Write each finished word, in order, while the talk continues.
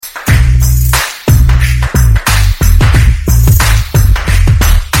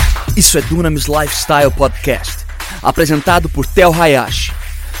Isso é Dunamis Lifestyle Podcast, apresentado por Theo Hayashi.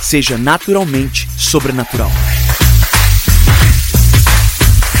 Seja naturalmente sobrenatural.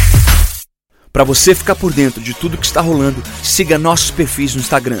 Para você ficar por dentro de tudo que está rolando, siga nossos perfis no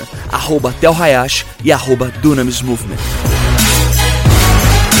Instagram, @Theo Hayashi e @Dunamis Movement.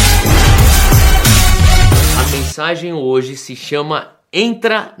 A mensagem hoje se chama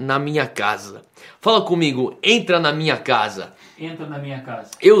Entra na Minha Casa. Fala comigo, entra na minha casa. Entra na minha casa.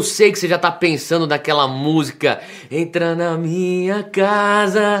 Eu sei que você já está pensando naquela música, entra na minha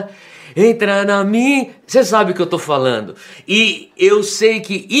casa, entra na minha... Você sabe o que eu estou falando. E eu sei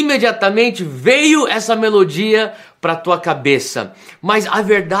que imediatamente veio essa melodia para tua cabeça. Mas a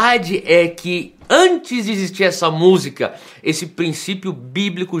verdade é que antes de existir essa música, esse princípio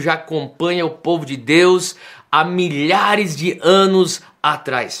bíblico já acompanha o povo de Deus há milhares de anos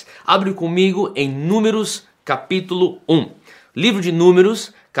atrás. Abre comigo em Números capítulo 1. Livro de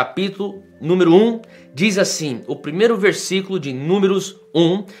Números, capítulo número 1, diz assim, o primeiro versículo de Números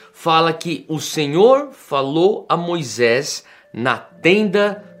 1 fala que o Senhor falou a Moisés na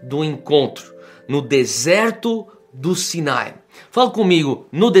tenda do encontro, no deserto do Sinai. Fala comigo,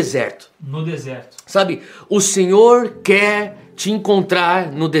 no deserto. No deserto. Sabe, o Senhor quer te encontrar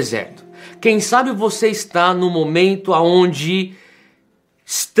no deserto. Quem sabe você está no momento onde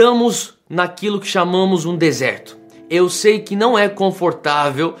estamos naquilo que chamamos um deserto. Eu sei que não é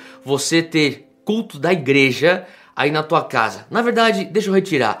confortável você ter culto da igreja aí na tua casa. Na verdade, deixa eu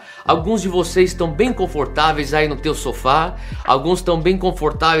retirar. Alguns de vocês estão bem confortáveis aí no teu sofá. Alguns estão bem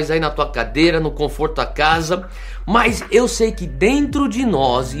confortáveis aí na tua cadeira, no conforto da casa. Mas eu sei que dentro de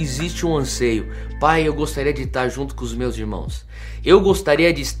nós existe um anseio. Pai, eu gostaria de estar junto com os meus irmãos. Eu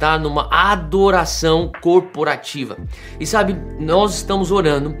gostaria de estar numa adoração corporativa. E sabe, nós estamos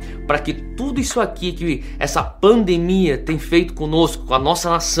orando para que tudo isso aqui, que essa pandemia tem feito conosco, com a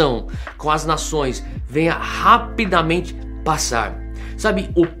nossa nação, com as nações, venha rapidamente passar. Sabe,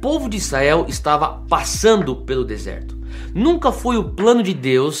 o povo de Israel estava passando pelo deserto. Nunca foi o plano de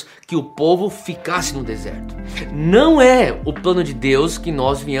Deus que o povo ficasse no deserto. Não é o plano de Deus que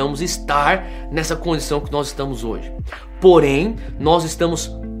nós venhamos estar nessa condição que nós estamos hoje. Porém, nós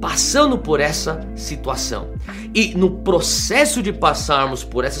estamos passando por essa situação. E no processo de passarmos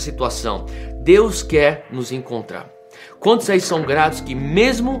por essa situação, Deus quer nos encontrar. Quantos aí são gratos que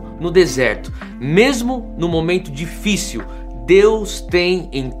mesmo no deserto, mesmo no momento difícil, Deus tem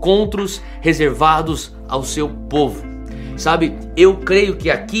encontros reservados ao seu povo? Sabe, eu creio que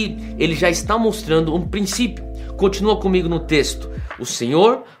aqui ele já está mostrando um princípio. Continua comigo no texto. O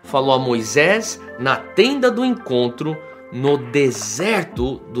Senhor falou a Moisés na tenda do encontro no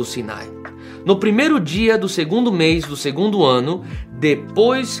deserto do Sinai. No primeiro dia do segundo mês do segundo ano,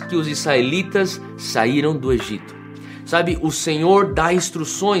 depois que os israelitas saíram do Egito. Sabe, o Senhor dá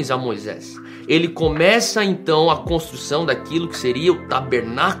instruções a Moisés. Ele começa então a construção daquilo que seria o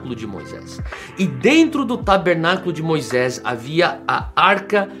tabernáculo de Moisés. E dentro do tabernáculo de Moisés havia a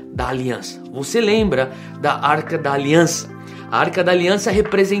Arca da Aliança. Você lembra da Arca da Aliança? A Arca da Aliança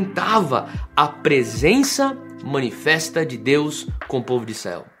representava a presença manifesta de Deus com o povo de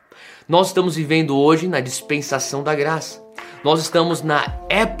Israel. Nós estamos vivendo hoje na dispensação da graça. Nós estamos na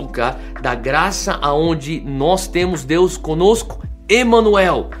época da graça onde nós temos Deus conosco,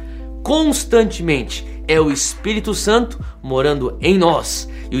 Emanuel. Constantemente é o Espírito Santo morando em nós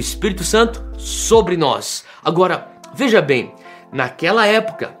e o Espírito Santo sobre nós. Agora, veja bem, naquela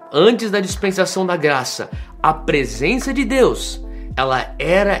época, antes da dispensação da graça, a presença de Deus, ela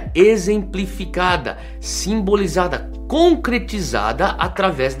era exemplificada, simbolizada, concretizada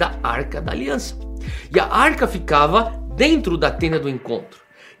através da Arca da Aliança. E a arca ficava dentro da tenda do encontro.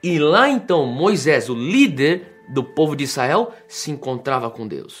 E lá então Moisés, o líder do povo de Israel, se encontrava com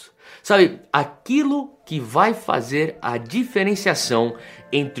Deus. Sabe, aquilo que vai fazer a diferenciação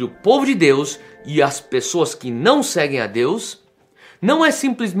entre o povo de Deus e as pessoas que não seguem a Deus, não é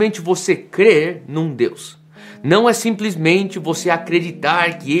simplesmente você crer num Deus. Não é simplesmente você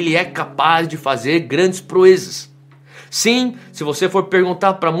acreditar que Ele é capaz de fazer grandes proezas. Sim, se você for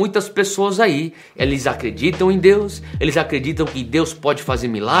perguntar para muitas pessoas aí, eles acreditam em Deus, eles acreditam que Deus pode fazer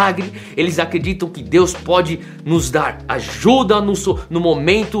milagre, eles acreditam que Deus pode nos dar ajuda no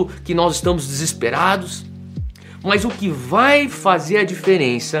momento que nós estamos desesperados. Mas o que vai fazer a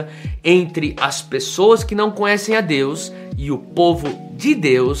diferença entre as pessoas que não conhecem a Deus e o povo de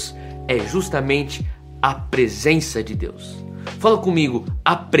Deus é justamente a presença de Deus. Fala comigo,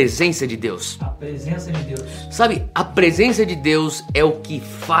 a presença de Deus. A presença de Deus. Sabe, a presença de Deus é o que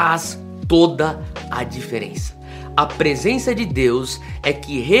faz toda a diferença. A presença de Deus é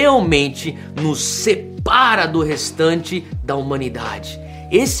que realmente nos separa do restante da humanidade.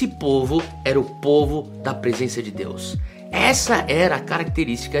 Esse povo era o povo da presença de Deus. Essa era a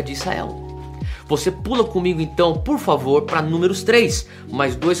característica de Israel. Você pula comigo então, por favor, para Números 3,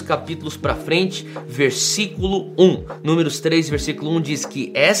 mais 2 capítulos para frente, versículo 1. Números 3, versículo 1 diz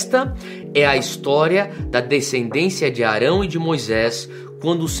que esta é a história da descendência de Arão e de Moisés,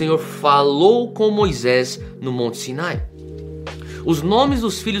 quando o Senhor falou com Moisés no Monte Sinai. Os nomes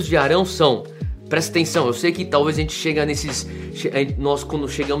dos filhos de Arão são, presta atenção, eu sei que talvez a gente chega nós quando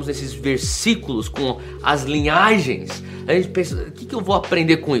chegamos nesses versículos com as linhagens, a gente pensa, o que eu vou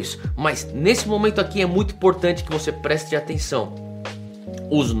aprender com isso? Mas nesse momento aqui é muito importante que você preste atenção.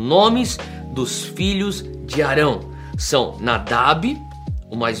 Os nomes dos filhos de Arão são Nadab,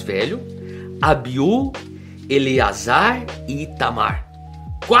 o mais velho, Abiú, Eleazar e Itamar.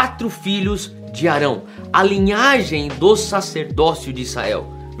 4 filhos de Arão, a linhagem do sacerdócio de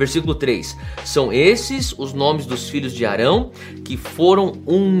Israel. Versículo 3, são esses os nomes dos filhos de Arão que foram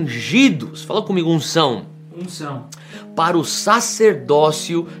ungidos, fala comigo, unção, para o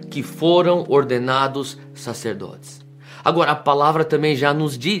sacerdócio, que foram ordenados sacerdotes. Agora, a palavra também já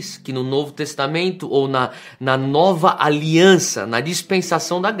nos diz que no Novo Testamento, ou na nova aliança, na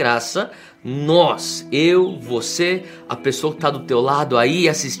dispensação da graça, nós, eu, você, a pessoa que está do teu lado aí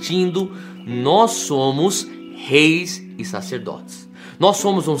assistindo, nós somos reis e sacerdotes. Nós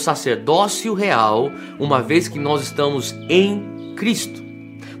somos um sacerdócio real, uma vez que nós estamos em Cristo.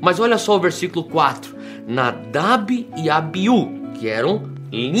 Mas olha só o versículo 4. Nadab e Abiú, que eram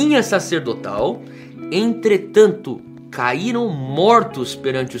linha sacerdotal, entretanto, caíram mortos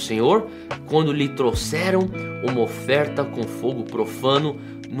perante o Senhor quando lhe trouxeram uma oferta com fogo profano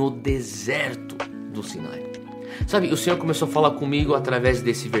no deserto do Sinai. Sabe, o Senhor começou a falar comigo através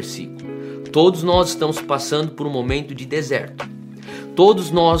desse versículo. Todos nós estamos passando por um momento de deserto.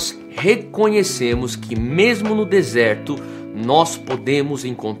 Todos nós reconhecemos que mesmo no deserto nós podemos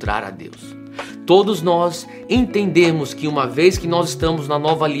encontrar a Deus. Todos nós entendemos que uma vez que nós estamos na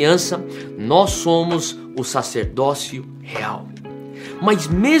nova aliança, nós somos o sacerdócio real. Mas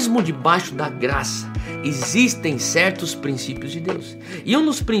mesmo debaixo da graça, existem certos princípios de Deus. E um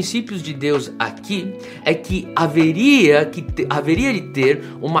dos princípios de Deus aqui é que haveria de ter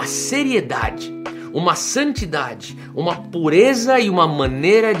uma seriedade, uma santidade, uma pureza e uma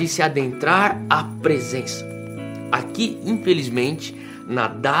maneira de se adentrar à presença. Aqui, infelizmente,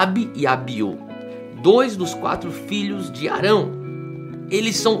 Nadab e Abiú, 2 dos 4 filhos de Arão,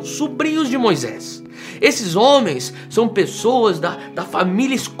 eles são sobrinhos de Moisés. Esses homens são pessoas da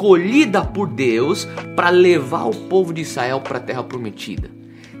família escolhida por Deus para levar o povo de Israel para a terra prometida.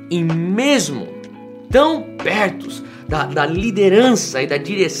 E mesmo tão perto da liderança e da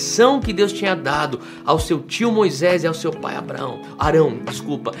direção que Deus tinha dado ao seu tio Moisés e ao seu pai Arão,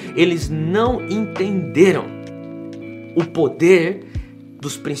 eles não entenderam o poder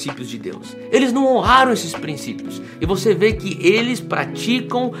dos princípios de Deus. Eles não honraram esses princípios. E você vê que eles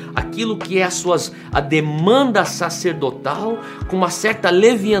praticam aquilo que é a demanda sacerdotal com uma certa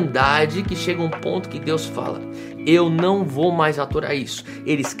leviandade, que chega um ponto que Deus fala: eu não vou mais aturar isso.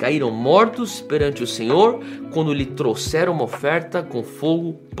 Eles caíram mortos perante o Senhor quando lhe trouxeram uma oferta com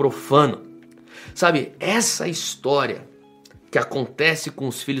fogo profano. Sabe, essa história que acontece com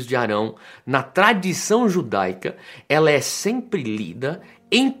os filhos de Arão, na tradição judaica, ela é sempre lida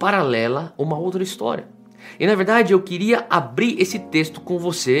em paralela a uma outra história. E na verdade eu queria abrir esse texto com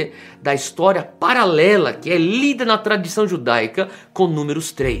você da história paralela que é lida na tradição judaica com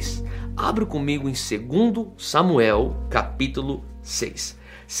Números 3. Abra comigo em 2 Samuel, capítulo 6.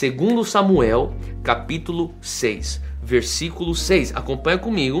 2 Samuel, capítulo 6, versículo 6. Acompanha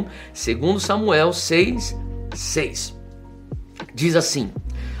comigo, 2 Samuel 6, 6. Diz assim,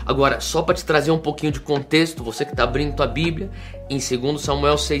 agora só para te trazer um pouquinho de contexto, você que está abrindo tua Bíblia, em 2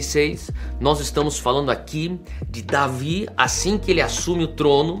 Samuel 6,6, nós estamos falando aqui de Davi, assim que ele assume o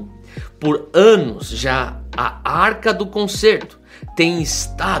trono. Por anos já a Arca do Concerto tem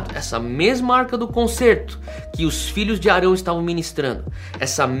estado, essa mesma Arca do Concerto que os filhos de Arão estavam ministrando,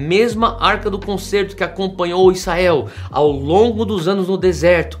 essa mesma Arca do Concerto que acompanhou Israel ao longo dos anos no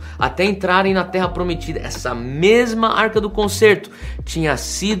deserto, até entrarem na Terra Prometida, essa mesma Arca do Concerto tinha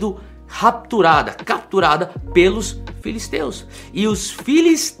sido capturada pelos filisteus. E os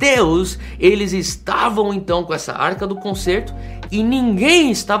filisteus, eles estavam então com essa Arca do Concerto e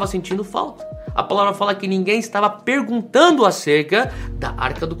ninguém estava sentindo falta. A palavra fala que ninguém estava perguntando acerca da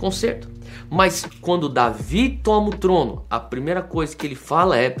Arca do Concerto. Mas quando Davi toma o trono, a primeira coisa que ele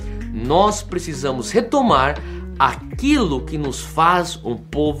fala é: nós precisamos retomar aquilo que nos faz um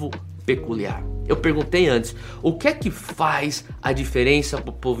povo peculiar. Eu perguntei antes, o que é que faz a diferença para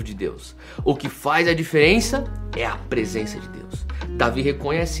o povo de Deus? O que faz a diferença é a presença de Deus. Davi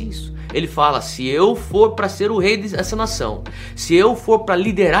reconhece isso. Ele fala: se eu for para ser o rei dessa nação, se eu for para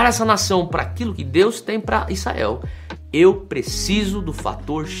liderar essa nação para aquilo que Deus tem para Israel, eu preciso do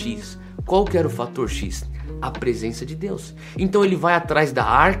fator X. Qual que era o fator X? A presença de Deus. Então ele vai atrás da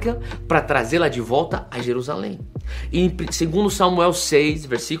arca para trazê-la de volta a Jerusalém. E em 2 Samuel 6,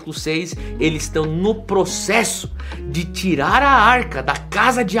 versículo 6, eles estão no processo de tirar a arca da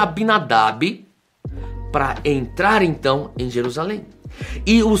casa de Abinadab para entrar então em Jerusalém.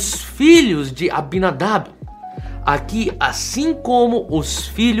 E os filhos de Abinadab, aqui assim como os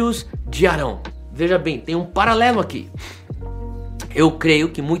filhos de Arão. Veja bem, tem um paralelo aqui. Eu creio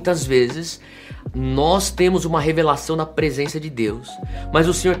que muitas vezes nós temos uma revelação da presença de Deus, mas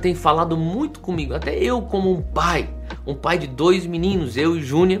o Senhor tem falado muito comigo, até eu como um pai de 2 meninos, eu e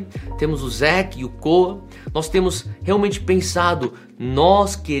Júnior, temos o Zeke e o Coa. Nós temos realmente pensado,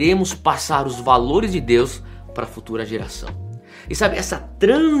 nós queremos passar os valores de Deus para a futura geração. E sabe, essa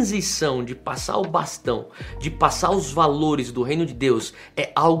transição de passar o bastão, de passar os valores do reino de Deus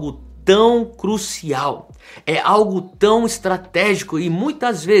é algo tão crucial, é algo tão estratégico, e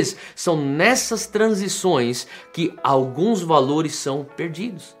muitas vezes são nessas transições que alguns valores são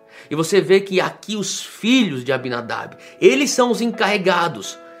perdidos. E você vê que aqui os filhos de Abinadab, eles são os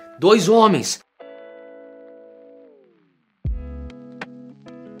encarregados, 2 homens,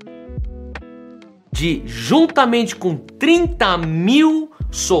 de juntamente com 30.000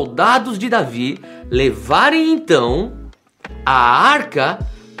 soldados de Davi levarem então a arca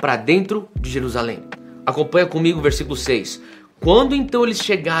para dentro de Jerusalém. Acompanha comigo o versículo 6. Quando então eles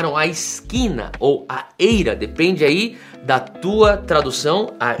chegaram à esquina, ou à eira, depende aí da tua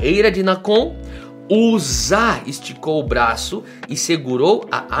tradução, a eira de Nacon, Uzá esticou o braço e segurou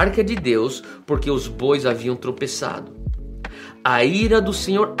a arca de Deus, porque os bois haviam tropeçado. A ira do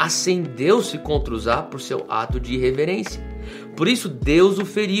Senhor acendeu-se contra Uzá por seu ato de irreverência. Por isso Deus o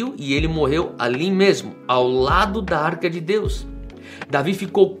feriu e ele morreu ali mesmo, ao lado da arca de Deus. Davi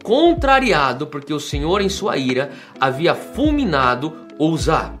ficou contrariado porque o Senhor em sua ira havia fulminado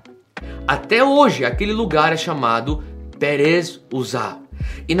Uzá. Até hoje aquele lugar é chamado Perez Uzá.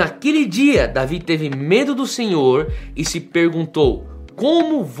 E naquele dia Davi teve medo do Senhor e se perguntou: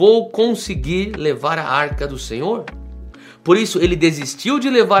 como vou conseguir levar a arca do Senhor? Por isso ele desistiu de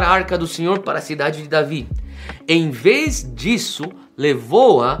levar a arca do Senhor para a cidade de Davi. Em vez disso,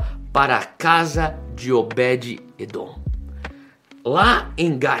 levou-a para a casa de Obed-edom. Lá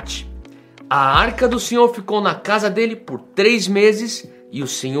em Gate, a arca do Senhor ficou na casa dele por 3 meses e o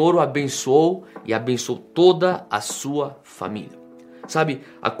Senhor o abençoou e abençoou toda a sua família. Sabe,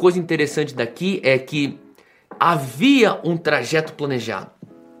 a coisa interessante daqui é que havia um trajeto planejado.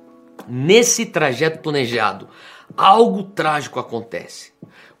 Nesse trajeto planejado, algo trágico acontece.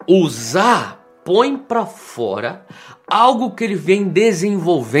 Uzá põe para fora algo que ele vem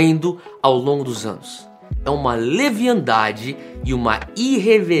desenvolvendo ao longo dos anos. É uma leviandade e uma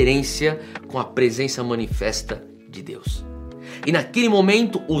irreverência com a presença manifesta de Deus. E naquele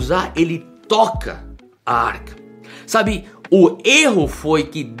momento, Uzá, ele toca a arca. Sabe, o erro foi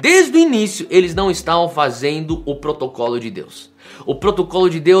que desde o início eles não estavam fazendo o protocolo de Deus. O protocolo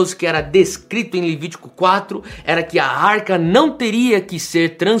de Deus que era descrito em Levítico 4 era que a arca não teria que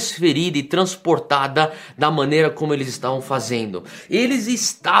ser transferida e transportada da maneira como eles estavam fazendo. Eles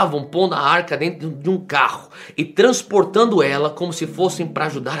estavam pondo a arca dentro de um carro e transportando ela como se fossem para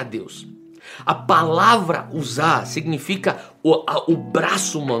ajudar a Deus. A palavra usar significa o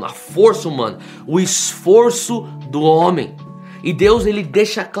braço humano, a força humana, o esforço do homem. E Deus, ele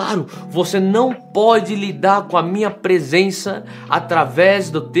deixa claro, você não pode lidar com a minha presença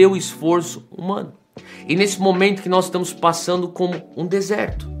através do teu esforço humano. E nesse momento que nós estamos passando como um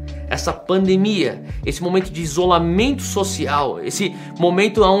deserto, essa pandemia, esse momento de isolamento social, esse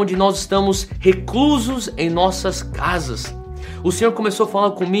momento onde nós estamos reclusos em nossas casas, o Senhor começou a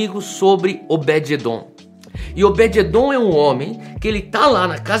falar comigo sobre Obed-edom. E Obed-edom é um homem que ele está lá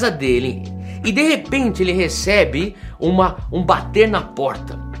na casa dele e de repente ele recebe um bater na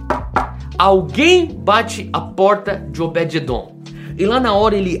porta. Alguém bate a porta de Obed-edom. E lá na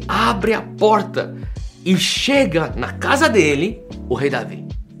hora ele abre a porta e chega na casa dele o rei Davi.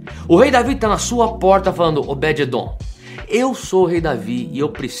 O rei Davi está na sua porta falando: Obed-edom, eu sou o rei Davi e eu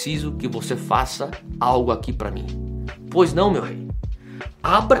preciso que você faça algo aqui para mim. Pois não, meu rei.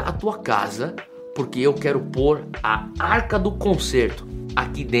 Abra a tua casa, porque eu quero pôr a arca do concerto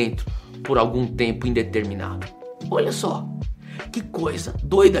aqui dentro por algum tempo indeterminado. Olha só, que coisa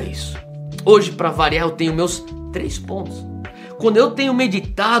doida isso. Hoje, para variar, eu tenho meus 3 pontos. Quando eu tenho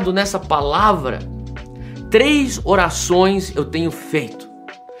meditado nessa palavra, 3 orações eu tenho feito.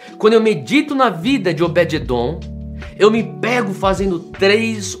 Quando eu medito na vida de Obed-edom, eu me pego fazendo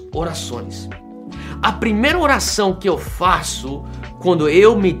 3 orações. A primeira oração que eu faço quando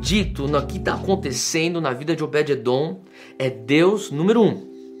eu medito no que está acontecendo na vida de Obed-Edom é: Deus, número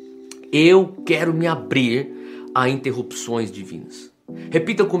 1, eu quero me abrir a interrupções divinas.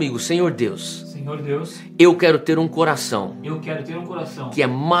 Repita comigo: Senhor Deus, eu quero ter um coração que é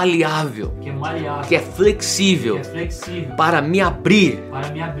maleável, que é flexível, para me abrir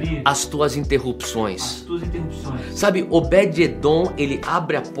às tuas interrupções. Sabe, Obed-Edom, ele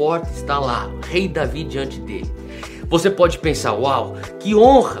abre a porta e está lá, rei Davi diante dele. Você pode pensar: uau, que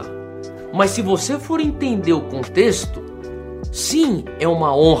honra! Mas se você for entender o contexto, sim, é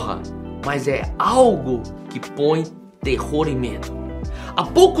uma honra, mas é algo que põe terror e medo. A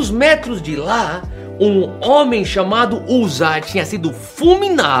poucos metros de lá, um homem chamado Uzá tinha sido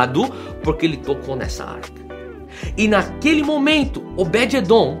fulminado porque ele tocou nessa arca. E naquele momento,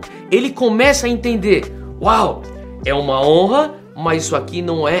 Obed-Edom, ele começa a entender: uau, é uma honra, mas isso aqui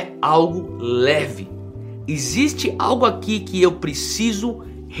não é algo leve. Existe algo aqui que eu preciso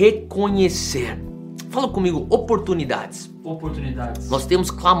reconhecer. Fala comigo: oportunidades. Nós temos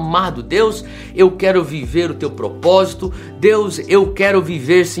clamado: Deus, eu quero viver o teu propósito. Deus, eu quero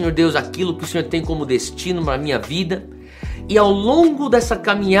viver, Senhor Deus, aquilo que o Senhor tem como destino para a minha vida. E ao longo dessa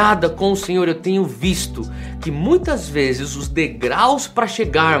caminhada com o Senhor, eu tenho visto que muitas vezes os degraus para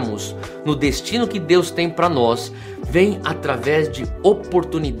chegarmos no destino que Deus tem para nós vêm através de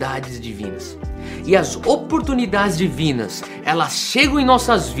oportunidades divinas. E as oportunidades divinas, elas chegam em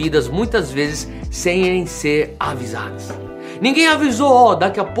nossas vidas muitas vezes sem ser avisadas. Ninguém avisou: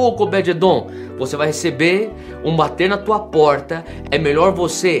 daqui a pouco, Obed-Edom, você vai receber um bater na tua porta. É melhor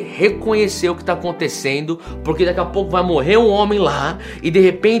você reconhecer o que está acontecendo, porque daqui a pouco vai morrer um homem lá e de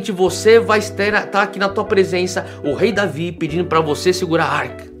repente você vai estar aqui na tua presença, o rei Davi, pedindo para você segurar a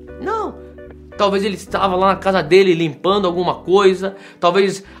arca. Não. Talvez ele estava lá na casa dele limpando alguma coisa,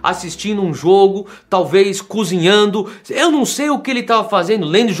 talvez assistindo um jogo, talvez cozinhando. Eu não sei o que ele estava fazendo,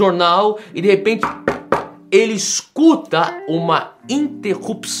 lendo jornal, e de repente ele escuta uma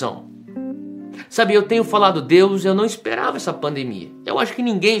interrupção. Sabe, eu tenho falado: Deus, eu não esperava essa pandemia. Eu acho que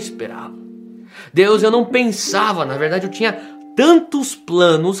ninguém esperava. Deus, eu não pensava, na verdade eu tinha tantos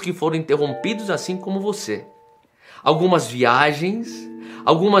planos que foram interrompidos assim como você. Algumas viagens,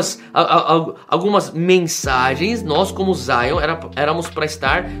 algumas mensagens. Nós, como Zion, éramos para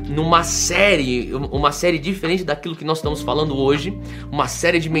estar numa série, uma série diferente daquilo que nós estamos falando hoje, uma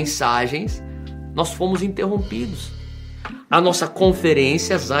série de mensagens. Nós fomos interrompidos. A nossa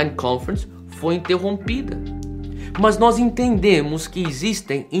conferência, Zion Conference, foi interrompida. Mas nós entendemos que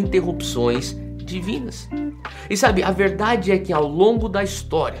existem interrupções divinas. E sabe, a verdade é que ao longo da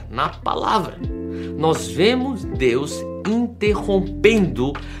história, na palavra, nós vemos Deus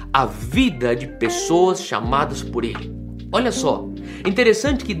interrompendo a vida de pessoas chamadas por Ele. Olha só,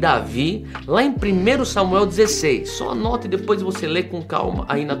 interessante que Davi, lá em 1 Samuel 16, só anota e depois você lê com calma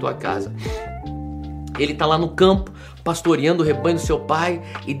aí na tua casa. Ele está lá no campo, pastoreando o rebanho do seu pai,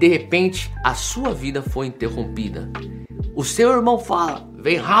 e de repente a sua vida foi interrompida. O seu irmão fala: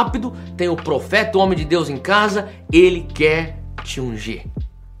 vem rápido, tem o profeta, o homem de Deus em casa, ele quer te ungir.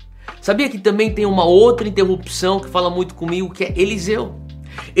 Sabia que também tem uma outra interrupção que fala muito comigo, que é Eliseu.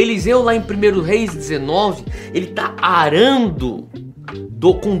 Eliseu, lá em 1 Reis 19, ele está arando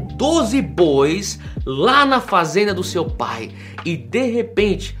com 12 bois lá na fazenda do seu pai. E de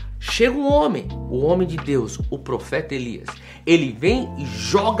repente chega um homem, o homem de Deus, o profeta Elias. Ele vem e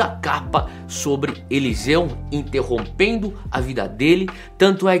joga a capa sobre Eliseu, interrompendo a vida dele.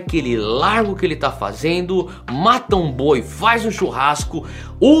 Tanto é que ele larga o que ele está fazendo, mata um boi, faz um churrasco,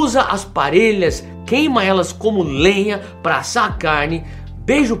 usa as parelhas, queima elas como lenha para assar a carne,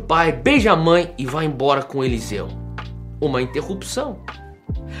 beija o pai, beija a mãe e vai embora com Eliseu. Uma interrupção.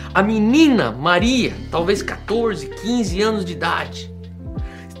 A menina Maria, talvez 14, 15 anos de idade,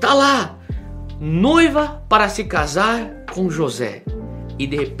 está lá, noiva para se casar com José. E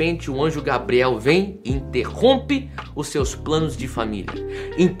de repente o anjo Gabriel vem e interrompe os seus planos de família.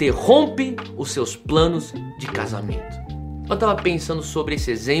 Interrompe os seus planos de casamento. Eu estava pensando sobre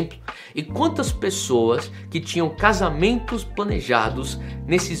esse exemplo e quantas pessoas que tinham casamentos planejados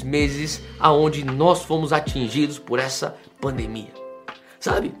nesses meses aonde nós fomos atingidos por essa pandemia.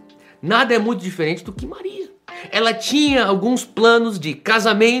 Sabe, nada é muito diferente do que Maria. Ela tinha alguns planos de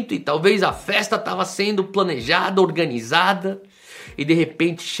casamento e talvez a festa estava sendo planejada, organizada. E de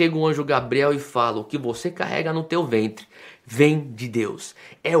repente chega o anjo Gabriel e fala: o que você carrega no teu ventre vem de Deus.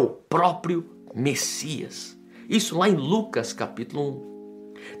 É o próprio Messias. Isso lá em Lucas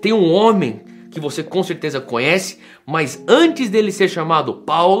capítulo 1. Tem um homem que você com certeza conhece, mas antes dele ser chamado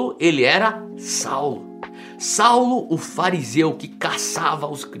Paulo, ele era Saulo. Saulo, o fariseu que caçava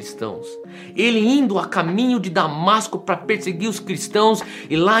os cristãos, ele indo a caminho de Damasco para perseguir os cristãos,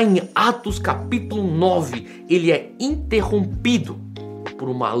 e lá em Atos capítulo 9, ele é interrompido por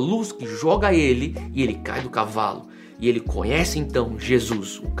uma luz que joga ele e ele cai do cavalo. E ele conhece então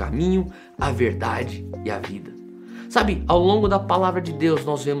Jesus, o caminho, a verdade e a vida. Sabe, ao longo da palavra de Deus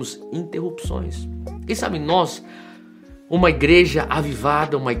nós vemos interrupções. Quem sabe nós, uma igreja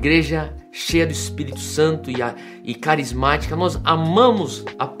avivada, uma igreja cheia do Espírito Santo e carismática, nós amamos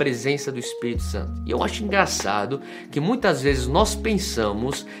a presença do Espírito Santo. E eu acho engraçado que muitas vezes nós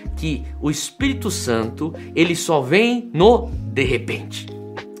pensamos que o Espírito Santo, ele só vem no de repente.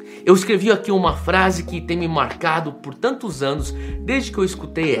 Eu escrevi aqui uma frase que tem me marcado por tantos anos, desde que eu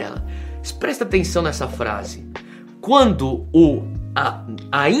escutei ela. Presta atenção nessa frase. Quando o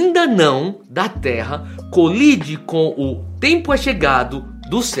ainda não da terra colide com o tempo é chegado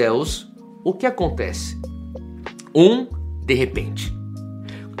dos céus, o que acontece? De repente.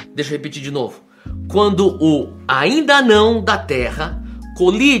 Deixa eu repetir de novo. Quando o ainda não da terra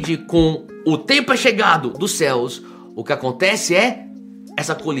colide com o tempo é chegado dos céus, o que acontece é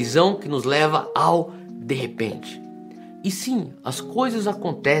essa colisão que nos leva ao de repente. E sim, as coisas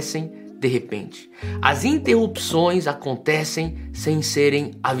acontecem de repente. As interrupções acontecem sem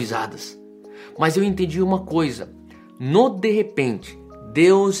serem avisadas. Mas eu entendi uma coisa. No de repente,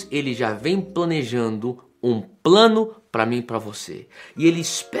 Deus ele já vem planejando um plano para mim e para você. E ele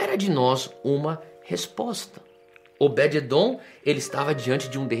espera de nós uma resposta. Obed-edom, ele estava diante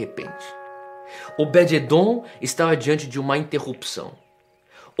de um de repente. Obed-edom estava diante de uma interrupção.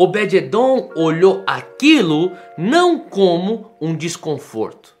 Obed-edom olhou aquilo não como um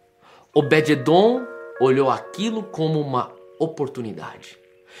desconforto. Obed-edom olhou aquilo como uma oportunidade.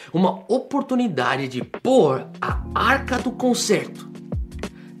 Uma oportunidade de pôr a arca do concerto.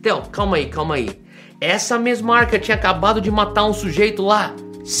 Theo, calma aí. Essa mesma arca tinha acabado de matar um sujeito lá?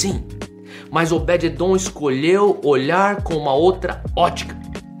 Sim. Mas Obed-edom escolheu olhar com uma outra ótica.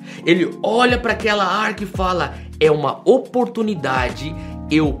 Ele olha para aquela arca e fala: é uma oportunidade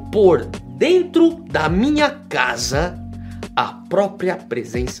eu pôr dentro da minha casa a própria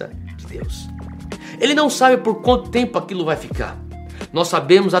presença de Deus. Ele não sabe por quanto tempo aquilo vai ficar. Nós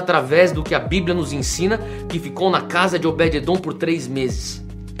sabemos através do que a Bíblia nos ensina que ficou na casa de Obed-edom por 3 meses.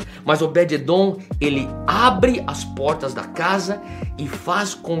 Mas Obed-edom, ele abre as portas da casa e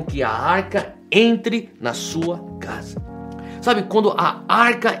faz com que a arca entre na sua casa. Sabe, quando a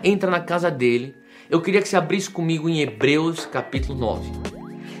arca entra na casa dele, eu queria que você abrisse comigo em Hebreus capítulo 9.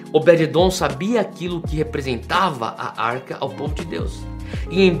 Obed-edom sabia aquilo que representava a arca ao povo de Deus.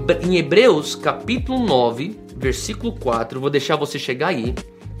 E em Hebreus capítulo 9, versículo 4, vou deixar você chegar aí.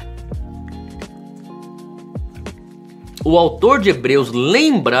 O autor de Hebreus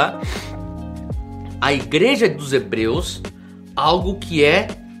lembra a igreja dos Hebreus algo que é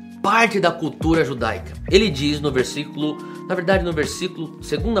parte da cultura judaica. Ele diz no versículo,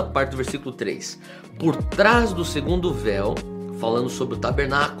 segunda parte do versículo 3. Por trás do segundo véu, falando sobre o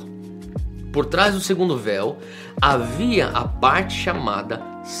tabernáculo, por trás do segundo véu havia a parte chamada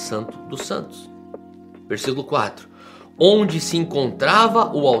Santo dos Santos. Versículo 4. Onde se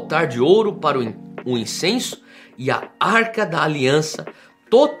encontrava o altar de ouro para o incenso e a arca da aliança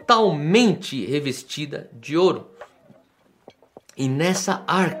totalmente revestida de ouro. E nessa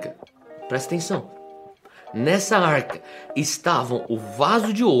arca, presta atenção, nessa arca estavam o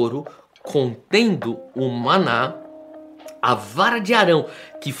vaso de ouro contendo o maná, a vara de Arão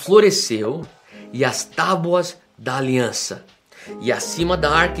que floresceu e as tábuas da aliança. E acima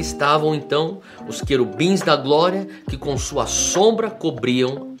da arca estavam então os querubins da glória que com sua sombra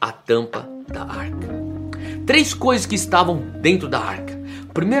cobriam a tampa da arca. 3 coisas que estavam dentro da arca.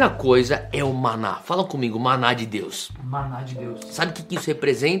 Primeira coisa é o maná. Fala comigo, maná de Deus. Maná de Deus. Sabe o que isso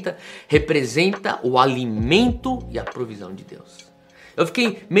representa? Representa o alimento e a provisão de Deus. Eu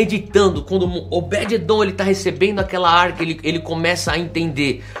fiquei meditando quando Obed-edom está recebendo aquela arca, ele começa a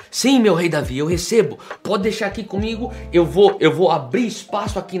entender. Sim, meu rei Davi, eu recebo. Pode deixar aqui comigo. Eu vou abrir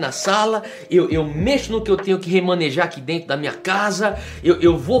espaço aqui na sala. Eu mexo no que eu tenho que remanejar aqui dentro da minha casa.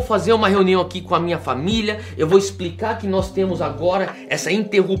 Eu vou fazer uma reunião aqui com a minha família. Eu vou explicar que nós temos agora essa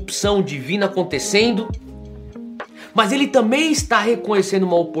interrupção divina acontecendo. Mas ele também está reconhecendo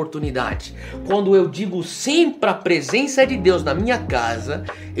uma oportunidade. Quando eu digo sim para a presença de Deus na minha casa,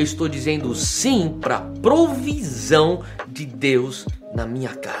 eu estou dizendo sim para a provisão de Deus na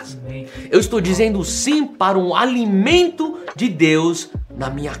minha casa. Eu estou dizendo sim para um alimento de Deus na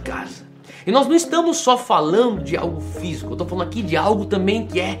minha casa. E nós não estamos só falando de algo físico, eu estou falando aqui de algo também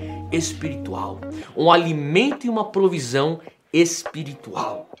que é espiritual. Um alimento e uma provisão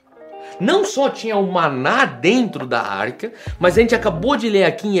espiritual. Não só tinha o maná dentro da arca, mas a gente acabou de ler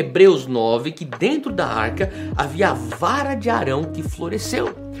aqui em Hebreus 9 que dentro da arca havia a vara de Arão que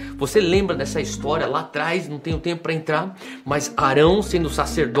floresceu. Você lembra dessa história lá atrás? Não tenho tempo para entrar, mas Arão sendo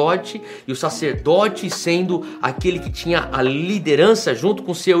sacerdote e o sacerdote sendo aquele que tinha a liderança junto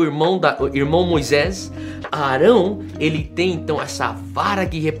com seu irmão Moisés. Arão, ele tem então essa vara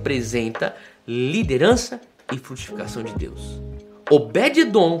que representa liderança e frutificação de Deus.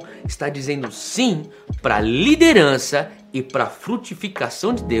 Obed-edom está dizendo sim para a liderança e para a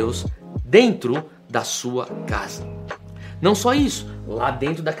frutificação de Deus dentro da sua casa. Não só isso, lá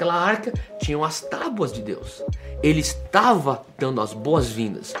dentro daquela arca tinham as tábuas de Deus. Ele estava dando as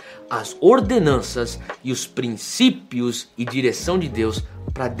boas-vindas, as ordenanças e os princípios e direção de Deus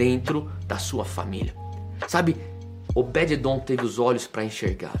para dentro da sua família. Sabe, Obed-edom teve os olhos para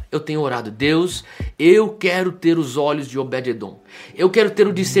enxergar. Eu tenho orado, Deus, eu quero ter os olhos de Obed-edom. Eu quero ter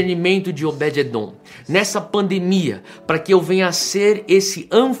o discernimento de Obed-edom nessa pandemia, para que eu venha a ser esse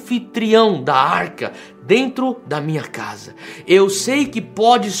anfitrião da arca dentro da minha casa. Eu sei que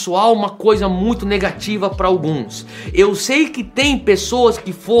pode soar uma coisa muito negativa para alguns. Eu sei que tem pessoas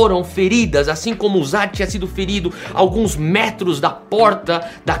que foram feridas, assim como Uzá tinha sido ferido a alguns metros da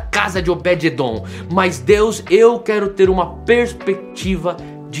porta da casa de Obed-edom. Mas Deus, eu quero ter uma perspectiva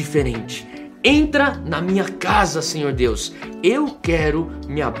diferente. Entra na minha casa, Senhor Deus. Eu quero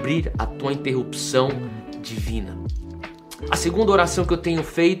me abrir à tua interrupção divina. A segunda oração que eu tenho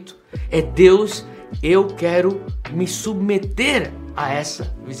feito é: Deus, eu quero me submeter a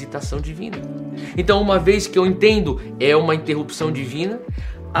essa visitação divina. Então, uma vez que eu entendo é uma interrupção divina,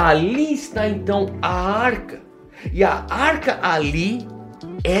 ali está então a arca. E a arca ali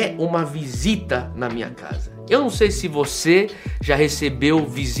é uma visita na minha casa. Eu não sei se você já recebeu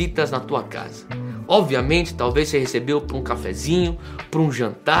visitas na tua casa. Obviamente, talvez você recebeu para um cafezinho, para um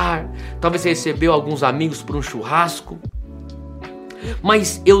jantar, talvez você recebeu alguns amigos para um churrasco.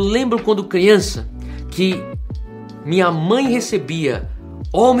 Mas eu lembro quando criança que minha mãe recebia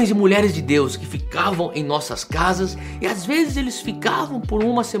homens e mulheres de Deus que ficavam em nossas casas, e às vezes eles ficavam por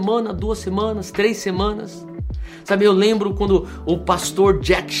 1 semana, 2 semanas, 3 semanas. Sabe, eu lembro quando o pastor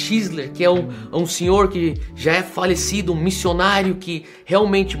Jack Schisler, que é um senhor que já é falecido, um missionário que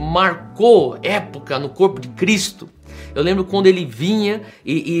realmente marcou época no corpo de Cristo. Eu lembro quando ele vinha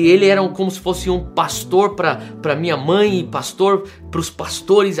e ele era como se fosse um pastor para minha mãe e pastor para os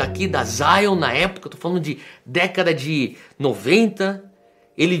pastores aqui da Zion na época. Estou falando de década de 90.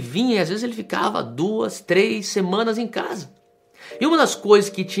 Ele vinha e às vezes ele ficava 2, 3 semanas em casa. E uma das coisas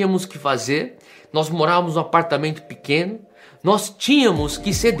que tínhamos que fazer, nós morávamos num apartamento pequeno, nós tínhamos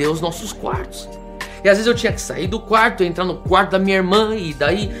que ceder os nossos quartos. E às vezes eu tinha que sair do quarto, entrar no quarto da minha irmã e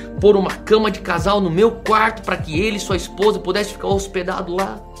daí pôr uma cama de casal no meu quarto para que ele e sua esposa pudessem ficar hospedados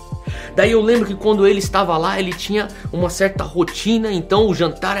lá. Daí eu lembro que quando ele estava lá, ele tinha uma certa rotina, então o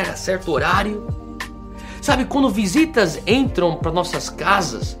jantar era certo horário. Sabe, quando visitas entram para nossas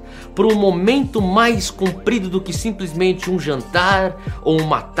casas por um momento mais comprido do que simplesmente um jantar, ou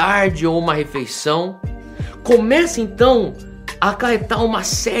uma tarde, ou uma refeição, começa então a acarretar uma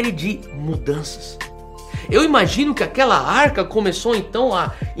série de mudanças. Eu imagino que aquela arca começou então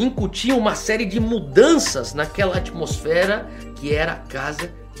a incutir uma série de mudanças naquela atmosfera que era a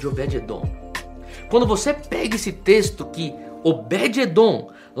casa de Obed-edom. Quando você pega esse texto que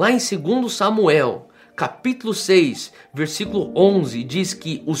Obed-edom, lá em 2 Samuel, capítulo 6, versículo 11, diz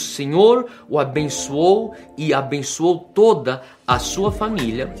que o Senhor o abençoou e abençoou toda a sua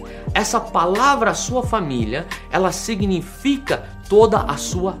família. Essa palavra, a sua família, ela significa toda a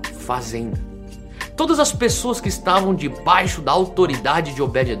sua fazenda. Todas as pessoas que estavam debaixo da autoridade de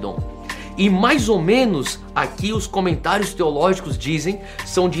Obed-edom. E mais ou menos aqui os comentários teológicos dizem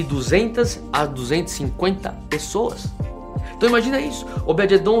são de 200 a 250 pessoas. Então imagina isso,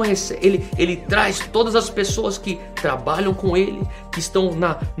 Obed-edom ele traz todas as pessoas que trabalham com ele, que estão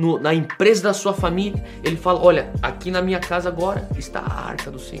na empresa da sua família. Ele fala, olha, aqui na minha casa agora está a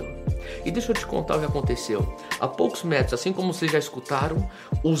arca do Senhor. E deixa eu te contar o que aconteceu. A poucos metros, assim como vocês já escutaram,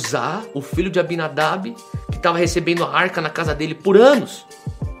 Uzá, o filho de Abinadab, que estava recebendo a arca na casa dele por anos,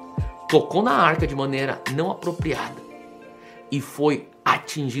 tocou na arca de maneira não apropriada e foi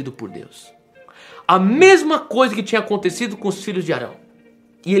atingido por Deus. A mesma coisa que tinha acontecido com os filhos de Arão.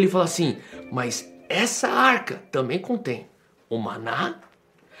 E ele fala assim, mas essa arca também contém o maná,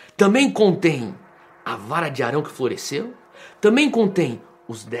 também contém a vara de Arão que floresceu, também contém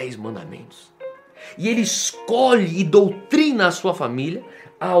os 10 mandamentos. E ele escolhe e doutrina a sua família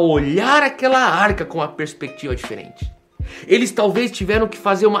a olhar aquela arca com uma perspectiva diferente. Eles talvez tiveram que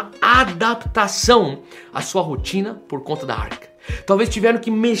fazer uma adaptação à sua rotina por conta da arca. Talvez tiveram que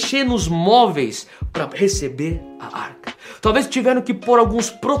mexer nos móveis para receber a arca. Talvez tiveram que pôr alguns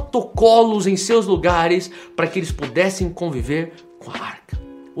protocolos em seus lugares para que eles pudessem conviver com a arca.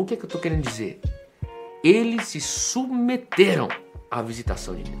 O que é que eu estou querendo dizer? Eles se submeteram à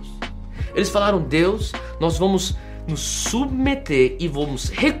visitação de Deus. Eles falaram: Deus, nós vamos nos submeter e vamos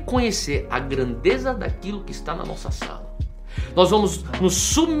reconhecer a grandeza daquilo que está na nossa sala. Nós vamos nos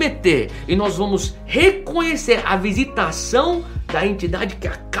submeter e nós vamos reconhecer a visitação da entidade que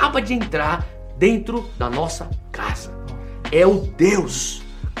acaba de entrar dentro da nossa casa. É o Deus,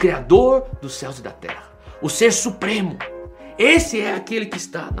 Criador dos céus e da terra, o Ser Supremo. Esse é aquele que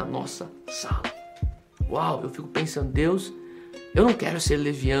está na nossa sala. Uau, eu fico pensando: Deus, eu não quero ser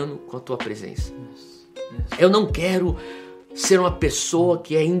leviano com a tua presença. Eu não quero ser uma pessoa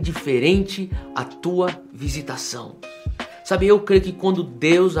que é indiferente à tua visitação. Sabe, eu creio que quando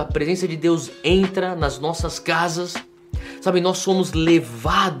a presença de Deus entra nas nossas casas, sabe, nós somos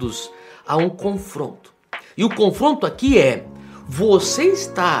levados a um confronto. E o confronto aqui é: você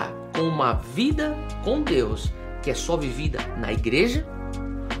está com uma vida com Deus que é só vivida na igreja?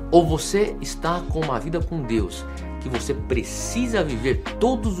 Ou você está com uma vida com Deus que você precisa viver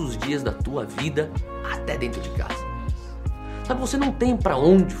todos os dias da tua vida até dentro de casa? Sabe, você não tem para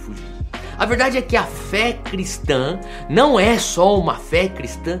onde fugir. A verdade é que a fé cristã não é só uma fé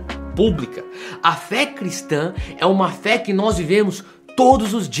cristã pública. A fé cristã é uma fé que nós vivemos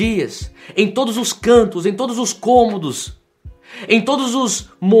todos os dias, em todos os cantos, em todos os cômodos, em todos os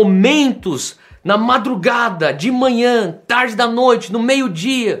momentos, na madrugada, de manhã, tarde da noite, no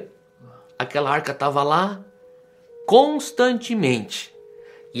meio-dia. Aquela arca estava lá constantemente.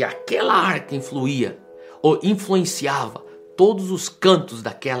 E aquela arca influía ou influenciava todos os cantos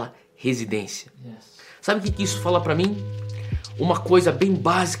daquela residência. Sabe o que isso fala para mim? Uma coisa bem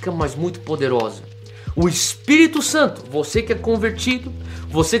básica, mas muito poderosa. O Espírito Santo, você que é convertido,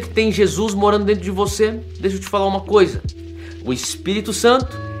 você que tem Jesus morando dentro de você, deixa eu te falar uma coisa. O Espírito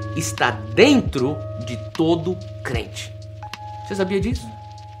Santo está dentro de todo crente. Você sabia disso?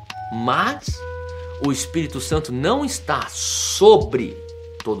 Mas o Espírito Santo não está sobre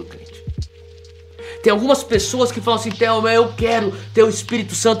todo crente. Tem algumas pessoas que falam assim: Theo, eu quero ter o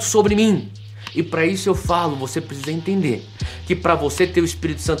Espírito Santo sobre mim. E para isso eu falo, você precisa entender que para você ter o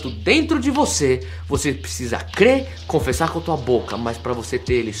Espírito Santo dentro de você, você precisa crer, confessar com a tua boca, mas para você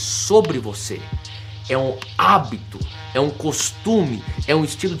ter ele sobre você, é um hábito, é um costume, é um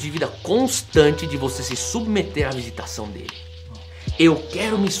estilo de vida constante de você se submeter à visitação dele. Eu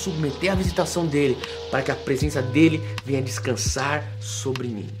quero me submeter à visitação dele para que a presença dele venha descansar sobre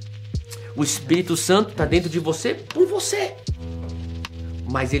mim. O Espírito Santo está dentro de você por você,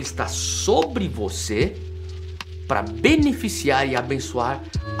 mas ele está sobre você para beneficiar e abençoar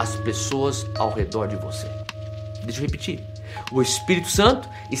as pessoas ao redor de você. Deixa eu repetir. O Espírito Santo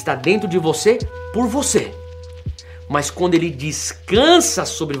está dentro de você por você, mas quando ele descansa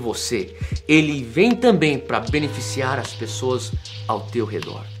sobre você, ele vem também para beneficiar as pessoas ao teu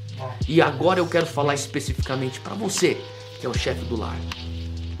redor. E agora eu quero falar especificamente para você, que é o chefe do lar.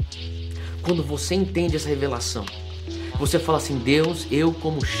 Quando você entende essa revelação, você fala assim: Deus, eu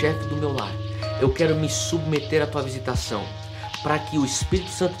como chefe do meu lar, eu quero me submeter à tua visitação, para que o Espírito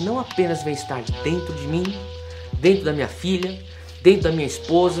Santo não apenas venha estar dentro de mim, dentro da minha filha, dentro da minha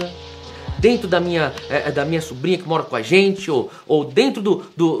esposa, dentro da minha sobrinha que mora com a gente, ou dentro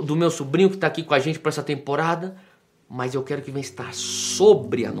do meu sobrinho que está aqui com a gente para essa temporada, mas eu quero que venha estar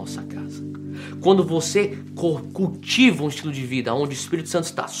sobre a nossa casa. Quando você cultiva um estilo de vida onde o Espírito Santo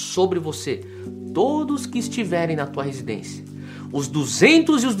está sobre você, todos que estiverem na tua residência, os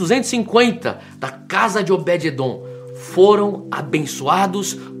 200 e os 250 da casa de Obed-Edom, foram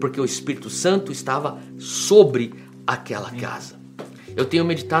abençoados porque o Espírito Santo estava sobre aquela casa. Eu tenho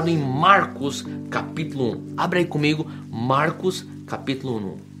meditado em Marcos capítulo 1. Abra aí comigo, Marcos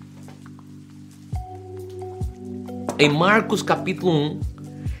capítulo 1. Em Marcos capítulo 1,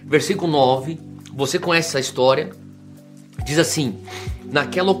 versículo 9, você conhece essa história? Diz assim: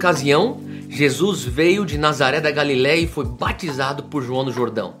 naquela ocasião, Jesus veio de Nazaré da Galiléia e foi batizado por João no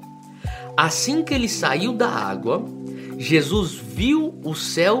Jordão. Assim que ele saiu da água, Jesus viu o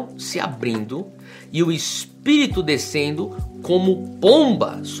céu se abrindo e o Espírito descendo como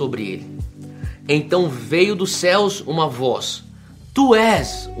pomba sobre ele. Então veio dos céus uma voz: Tu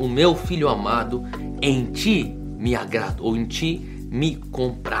és o meu filho amado, em ti me agrado, ou em ti me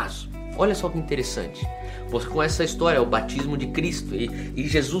comprazo. Olha só que interessante. Você conhece essa história, é o batismo de Cristo. E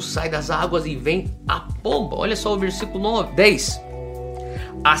Jesus sai das águas e vem a pomba. Olha só o versículo 10.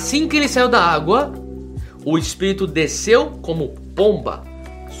 Assim que ele saiu da água, o Espírito desceu como pomba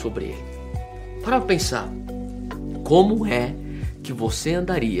sobre ele. Para pensar, como é que você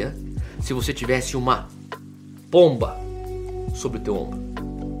andaria se você tivesse uma pomba sobre o teu ombro?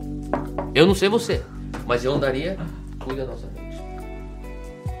 Eu não sei você, mas eu andaria cuidadosamente.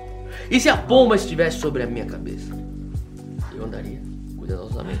 E se a pomba estivesse sobre a minha cabeça? Eu andaria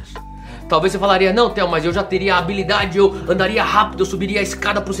cuidadosamente. Talvez você falaria, não, Theo, mas eu já teria a habilidade, eu andaria rápido, eu subiria a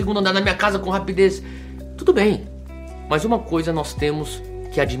escada pro segundo andar da minha casa com rapidez. Tudo bem, mas uma coisa nós temos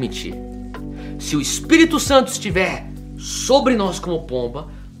que admitir. Se o Espírito Santo estiver sobre nós como pomba,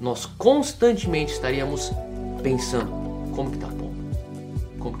 nós constantemente estaríamos pensando, como que tá a pomba?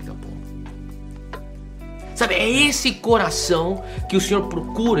 Como que tá a pomba? Sabe, é esse coração que o Senhor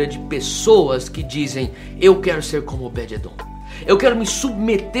procura de pessoas que dizem, eu quero ser como Obed-Edom. Eu quero me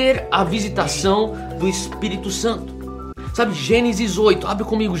submeter à visitação do Espírito Santo. Sabe, Gênesis 8, abre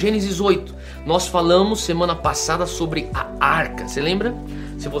comigo, Gênesis 8. Nós falamos semana passada sobre a arca, você lembra?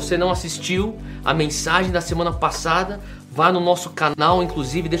 Se você não assistiu a mensagem da semana passada, vá no nosso canal,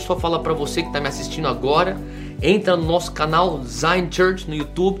 inclusive, deixa eu só falar para você que está me assistindo agora, entra no nosso canal Zion Church no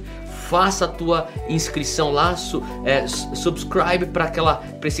YouTube, faça a tua inscrição lá, subscribe para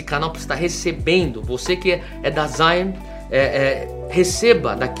esse canal para estar recebendo, você que é da Zion,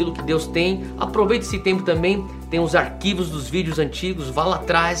 receba daquilo que Deus tem, aproveite esse tempo também, tem os arquivos dos vídeos antigos, vá lá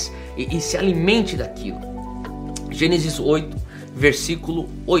atrás e se alimente daquilo. Gênesis 8, versículo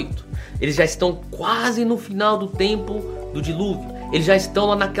 8, eles já estão quase no final do tempo do dilúvio, eles já estão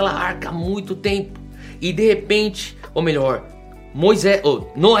lá naquela arca há muito tempo, e de repente, ou melhor,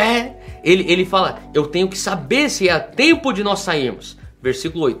 Noé, ele fala, eu tenho que saber se é tempo de nós sairmos.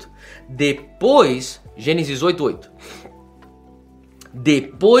 Versículo 8, depois, Gênesis 8, 8,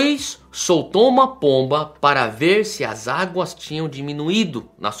 depois soltou uma pomba para ver se as águas tinham diminuído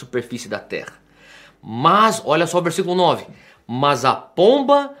na superfície da terra. Mas, olha só o versículo 9. Mas a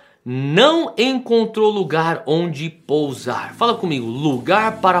pomba não encontrou lugar onde pousar. Fala comigo,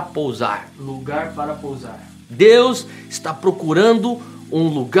 lugar para pousar. Lugar para pousar. Deus está procurando um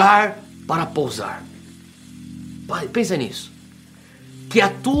lugar para pousar. Pensa nisso. Que a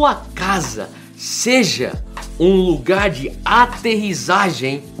tua casa seja um lugar de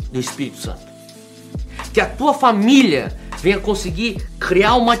aterrissagem do Espírito Santo. Que a tua família venha conseguir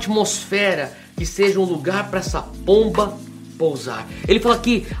criar uma atmosfera que seja um lugar para essa pomba pousar. Ele fala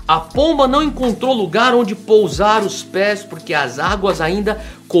que a pomba não encontrou lugar onde pousar os pés, porque as águas ainda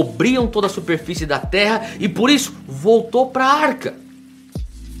cobriam toda a superfície da terra, e por isso voltou para a arca.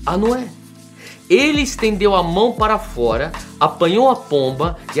 A Noé. Ele estendeu a mão para fora, apanhou a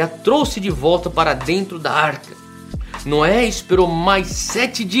pomba e a trouxe de volta para dentro da arca. Noé esperou mais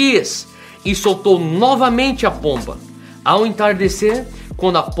 7 dias e soltou novamente a pomba. Ao entardecer,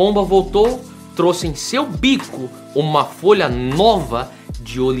 quando a pomba voltou, trouxe em seu bico uma folha nova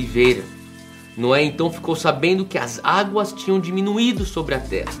de oliveira. Noé então ficou sabendo que as águas tinham diminuído sobre a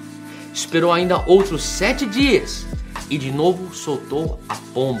terra. Esperou ainda outros 7 dias e de novo soltou a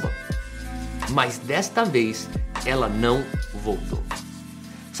pomba. Mas desta vez ela não voltou.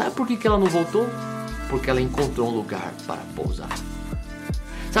 Sabe por que ela não voltou? Porque ela encontrou um lugar para pousar.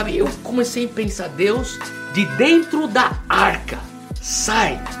 Sabe, eu comecei a pensar, Deus, de dentro da arca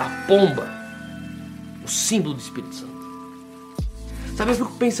sai a pomba, o símbolo do Espírito Santo. Sabe, eu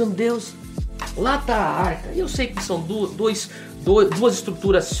fico pensando, Deus, lá está a arca. E eu sei que são duas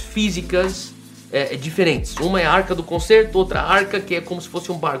estruturas físicas diferentes. Uma é a arca do concerto, outra arca que é como se fosse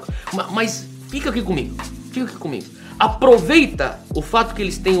um barco. Mas fica aqui comigo. Aproveita o fato que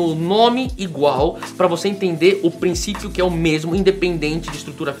eles têm o nome igual para você entender o princípio que é o mesmo, independente de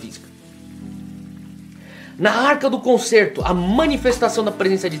estrutura física. Na arca do concerto, a manifestação da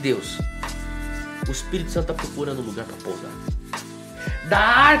presença de Deus, o Espírito Santo está procurando um lugar para pousar. Da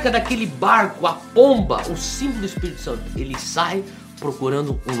arca daquele barco, a pomba, o símbolo do Espírito Santo, ele sai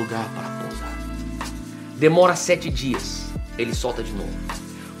procurando um lugar para pousar. Demora 7 dias, ele solta de novo.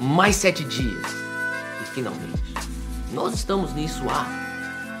 Mais 7 dias e finalmente. Nós estamos nisso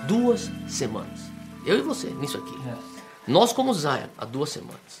há 2 semanas. Eu e você, nisso aqui. Nós como Zion, há 2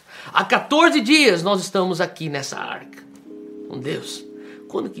 semanas. Há 14 dias nós estamos aqui nessa arca. Com Deus,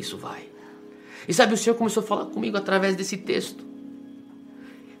 quando que isso vai? E sabe, o Senhor começou a falar comigo através desse texto.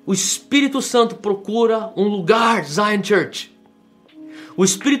 O Espírito Santo procura um lugar, Zion Church. O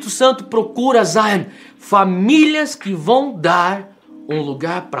Espírito Santo procura, Zion, famílias que vão dar um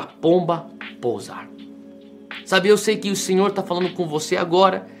lugar para a pomba pousar. Sabe, eu sei que o Senhor está falando com você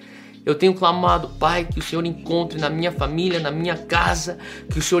agora. Eu tenho clamado, Pai, que o Senhor encontre na minha família, na minha casa,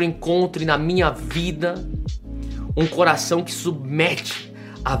 que o Senhor encontre na minha vida um coração que submete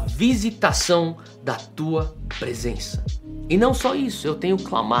à visitação da Tua presença. E não só isso, eu tenho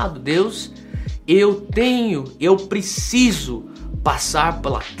clamado, Deus, eu preciso passar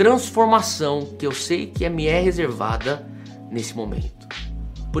pela transformação que eu sei que me é reservada nesse momento.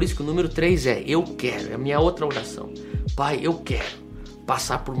 Por isso que o número 3 eu quero, é a minha outra oração. Pai, eu quero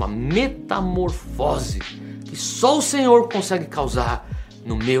passar por uma metamorfose que só o Senhor consegue causar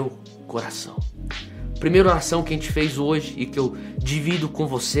no meu coração. Primeira oração que a gente fez hoje e que eu divido com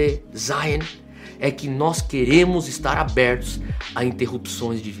você, Zion, é que nós queremos estar abertos a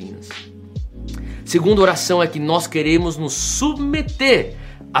interrupções divinas. Segunda oração é que nós queremos nos submeter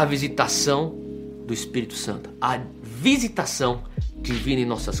à visitação do Espírito Santo, à visitação divina em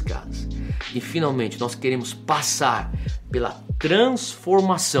nossas casas. E finalmente nós queremos passar pela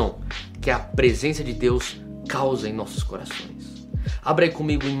transformação que a presença de Deus causa em nossos corações. Abra aí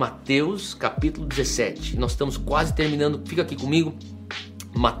comigo em Mateus capítulo 17. Nós estamos quase terminando, fica aqui comigo.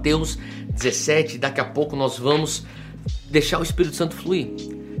 Mateus 17, daqui a pouco nós vamos deixar o Espírito Santo fluir.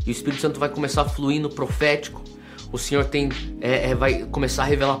 E o Espírito Santo vai começar a fluir no profético. O Senhor vai começar a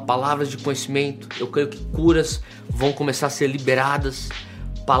revelar palavras de conhecimento. Eu creio que curas vão começar a ser liberadas.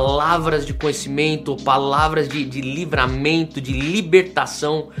 Palavras de conhecimento, palavras de livramento, de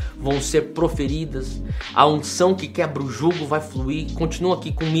libertação vão ser proferidas. A unção que quebra o jugo vai fluir. Continua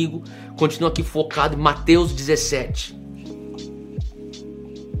aqui comigo, continua aqui focado em Mateus 17.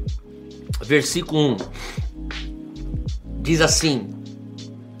 Versículo 1. Diz assim: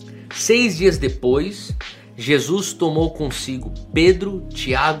 6 dias depois, Jesus tomou consigo Pedro,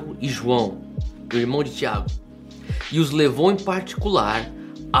 Tiago e João, o irmão de Tiago, e os levou em particular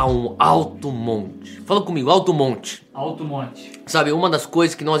a um alto monte. Fala comigo, alto monte. Alto monte. Sabe, uma das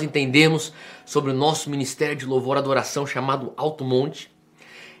coisas que nós entendemos sobre o nosso ministério de louvor e adoração chamado alto monte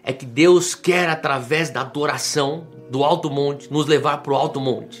é que Deus quer, através da adoração do alto monte, nos levar para o alto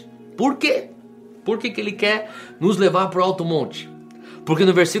monte. Por quê? Por que Ele quer nos levar para o alto monte? Porque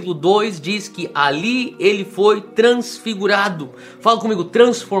no versículo 2 diz que ali Ele foi transfigurado. Fala comigo,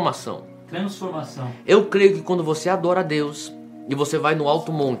 transformação. Transformação. Eu creio que quando você adora a Deus e você vai no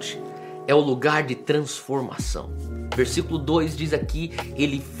alto monte, é o lugar de transformação. Versículo 2 diz aqui,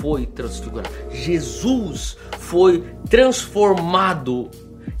 Ele foi transfigurado. Jesus foi transformado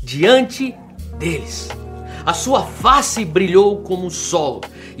diante deles. A sua face brilhou como o sol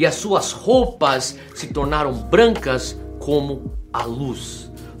e as suas roupas se tornaram brancas como a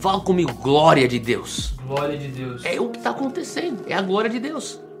luz. Fala comigo, glória de Deus. Glória de Deus. É o que está acontecendo, é a glória de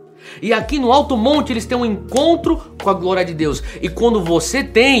Deus. E aqui no alto monte eles têm um encontro com a glória de Deus. E quando você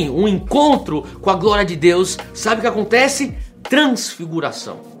tem um encontro com a glória de Deus, sabe o que acontece?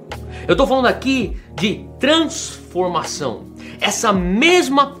 Transfiguração. Eu estou falando aqui de transformação. Essa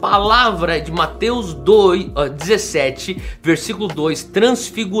mesma palavra de Mateus 17, versículo 2,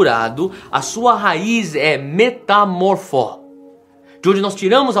 transfigurado, a sua raiz é metamorfó, de onde nós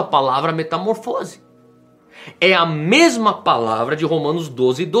tiramos a palavra metamorfose. É a mesma palavra de Romanos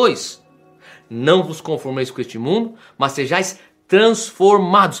 12, 2. Não vos conformeis com este mundo, mas sejais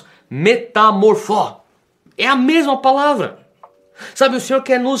transformados. Metamorfó. É a mesma palavra. Sabe, o Senhor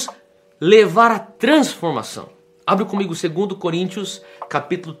quer nos levar à transformação. Abre comigo 2 Coríntios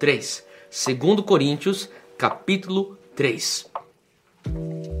capítulo 3. 2 Coríntios capítulo 3.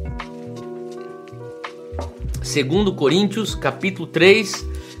 2 Coríntios capítulo 3,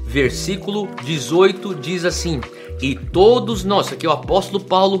 versículo 18 diz assim: e todos nós, isso aqui é o apóstolo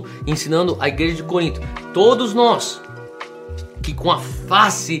Paulo ensinando a igreja de Corinto, todos nós que com a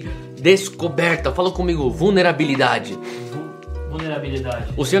face descoberta, fala comigo, vulnerabilidade.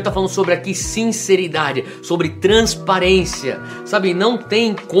 O Senhor está falando sobre aqui sinceridade, sobre transparência. Sabe, não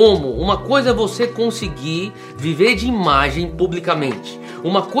tem como. Uma coisa é você conseguir viver de imagem publicamente.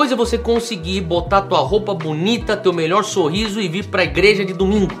 Uma coisa é você conseguir botar tua roupa bonita, teu melhor sorriso e vir para a igreja de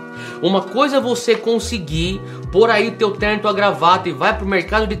domingo. Uma coisa é você conseguir pôr aí teu terno, tua gravata e vai para o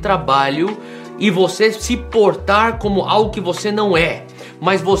mercado de trabalho e você se portar como algo que você não é.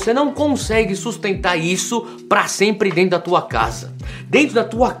 Mas você não consegue sustentar isso para sempre dentro da tua casa. Dentro da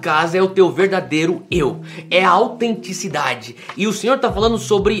tua casa é o teu verdadeiro eu, é a autenticidade. E o Senhor está falando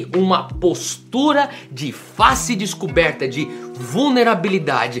sobre uma postura de face descoberta, de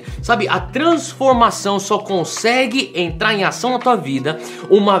vulnerabilidade. Sabe, a transformação só consegue entrar em ação na tua vida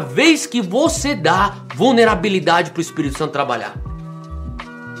uma vez que você dá vulnerabilidade para o Espírito Santo trabalhar.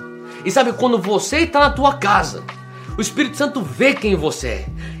 E sabe, quando você está na tua casa, o Espírito Santo vê quem você é.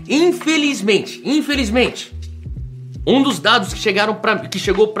 Infelizmente, um dos dados que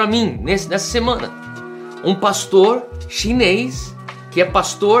chegou para mim nessa semana, um pastor chinês que é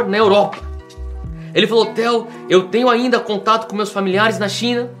pastor na Europa. Ele falou: Theo, eu tenho ainda contato com meus familiares na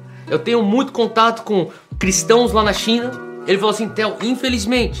China, eu tenho muito contato com cristãos lá na China. Ele falou assim: Theo,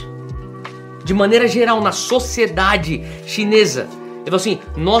 infelizmente, de maneira geral, na sociedade chinesa. Ele falou assim,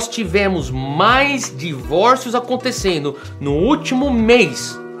 nós tivemos mais divórcios acontecendo no último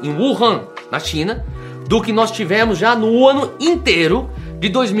mês em Wuhan, na China, do que nós tivemos já no ano inteiro de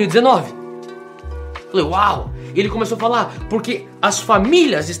 2019. Falei, uau! E ele começou a falar, porque as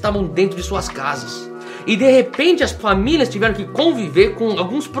famílias estavam dentro de suas casas. E de repente as famílias tiveram que conviver com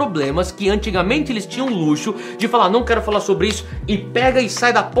alguns problemas que antigamente eles tinham luxo de falar, não quero falar sobre isso, e pega e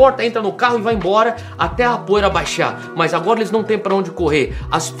sai da porta, entra no carro e vai embora até a poeira baixar. Mas agora eles não têm para onde correr.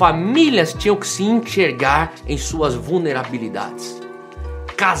 As famílias tinham que se enxergar em suas vulnerabilidades.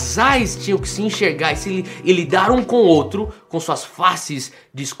 Casais tinham que se enxergar e lidar um com o outro com suas faces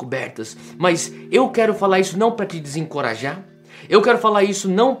descobertas. Mas eu quero falar isso não para te desencorajar. Eu quero falar isso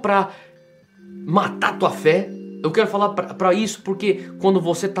não para matar tua fé. Eu quero falar para isso porque quando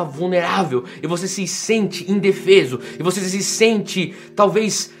você está vulnerável e você se sente indefeso e você se sente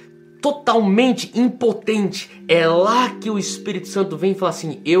talvez totalmente impotente, é lá que o Espírito Santo vem e fala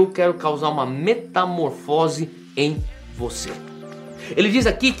assim, eu quero causar uma metamorfose em você. Ele diz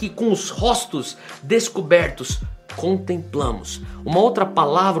aqui que com os rostos descobertos contemplamos. Uma outra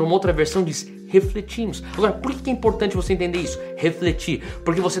palavra, uma outra versão diz refletimos. Agora, por que é importante você entender isso? Refletir.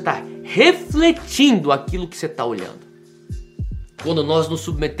 Porque você está refletindo aquilo que você está olhando. Quando nós nos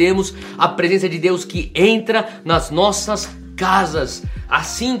submetemos à presença de Deus que entra nas nossas casas,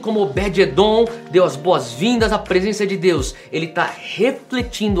 assim como Obed-Edom deu as boas-vindas à presença de Deus, ele está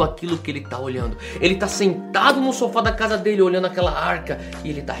refletindo aquilo que ele está olhando. Ele está sentado no sofá da casa dele olhando aquela arca e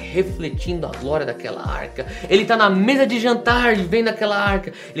ele está refletindo a glória daquela arca. Ele está na mesa de jantar e vendo aquela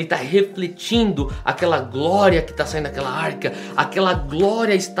arca, ele está refletindo aquela glória que está saindo daquela arca. Aquela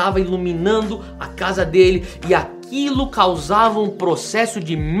glória estava iluminando a casa dele e aquilo causava um processo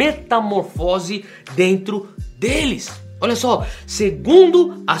de metamorfose dentro deles. Olha só,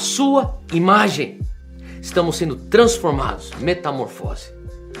 segundo a sua imagem, estamos sendo transformados, metamorfose,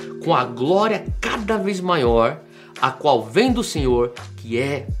 com a glória cada vez maior, a qual vem do Senhor, que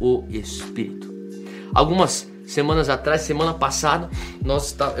é o Espírito. Algumas semanas atrás, semana passada,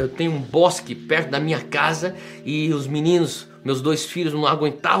 eu tenho um bosque perto da minha casa e os meninos, meus 2 filhos, não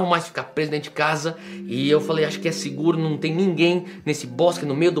aguentavam mais ficar presos dentro de casa e eu falei, acho que é seguro, não tem ninguém nesse bosque,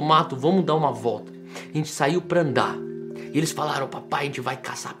 no meio do mato, vamos dar uma volta. A gente saiu para andar. E eles falaram, papai, a gente vai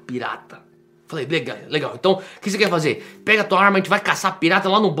caçar pirata. Falei, legal. Então, o que você quer fazer? Pega a tua arma, a gente vai caçar pirata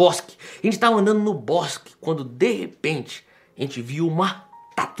lá no bosque. A gente estava andando no bosque, quando de repente, a gente viu uma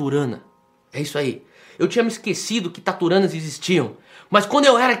taturana. É isso aí. Eu tinha me esquecido que taturanas existiam. Mas quando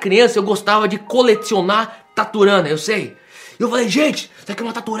eu era criança, eu gostava de colecionar taturana, eu sei. Eu falei, gente, isso aqui é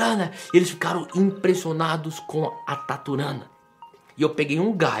uma taturana. E eles ficaram impressionados com a taturana. E eu peguei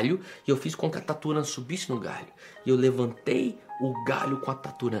um galho e eu fiz com que a taturana subisse no galho. E eu levantei o galho com a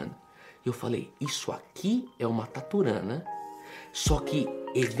taturana. E eu falei, isso aqui é uma taturana, só que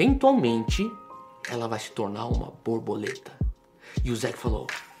eventualmente ela vai se tornar uma borboleta. E o Zé falou,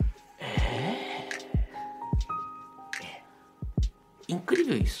 é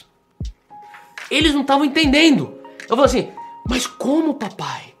incrível isso. Eles não estavam entendendo. Eu falei assim, mas como,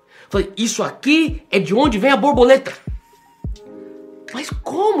 papai? Eu falei, isso aqui é de onde vem a borboleta. Mas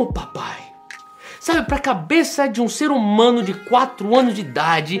como, papai? Sabe, para a cabeça de um ser humano de 4 anos de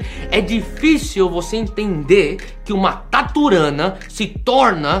idade, é difícil você entender que uma taturana se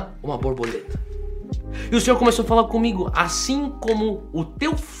torna uma borboleta. E o Senhor começou a falar comigo, assim como o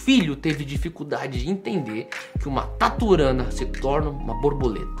teu filho teve dificuldade de entender que uma taturana se torna uma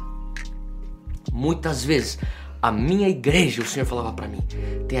borboleta. Muitas vezes, a minha igreja, o Senhor falava para mim,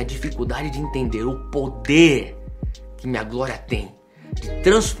 tem a dificuldade de entender o poder que minha glória tem. De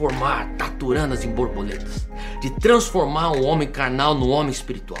transformar taturanas em borboletas. De transformar um homem carnal num homem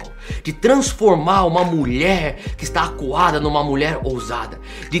espiritual. De transformar uma mulher que está acuada numa mulher ousada.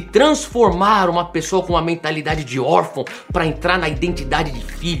 De transformar uma pessoa com uma mentalidade de órfão para entrar na identidade de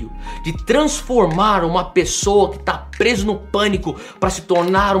filho. De transformar uma pessoa que está preso no pânico para se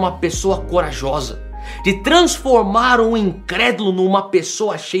tornar uma pessoa corajosa. De transformar um incrédulo numa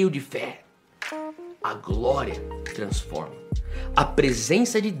pessoa cheia de fé. A glória transforma. A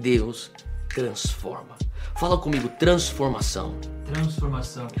presença de Deus transforma. Fala comigo, transformação.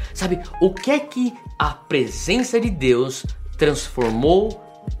 Transformação. Sabe, o que é que a presença de Deus transformou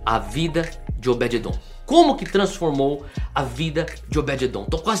a vida de Obed-Edom? Como que transformou a vida de Obed-Edom?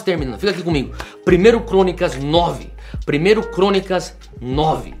 Tô quase terminando, fica aqui comigo. 1 Crônicas 9.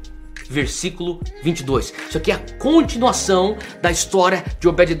 versículo 22. Isso aqui é a continuação da história de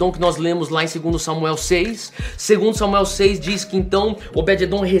Obed-edom que nós lemos lá em 2 Samuel 6. 2 Samuel 6 diz que então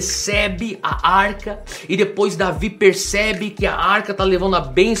Obed-edom recebe a arca e depois Davi percebe que a arca está levando a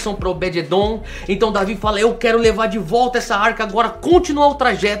bênção para Obed-edom. Então Davi fala: eu quero levar de volta essa arca, agora continuar o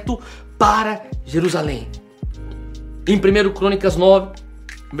trajeto para Jerusalém. Em 1 Crônicas 9,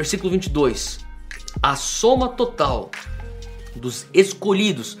 versículo 22, a soma total dos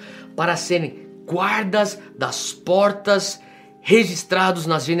escolhidos para serem guardas das portas registrados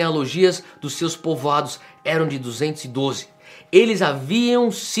nas genealogias dos seus povoados eram de 212. Eles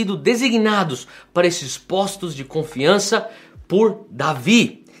haviam sido designados para esses postos de confiança por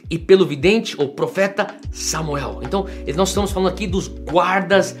Davi e pelo vidente ou profeta Samuel. Então, nós estamos falando aqui dos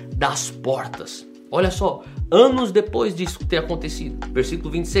guardas das portas. Olha só, anos depois disso ter acontecido,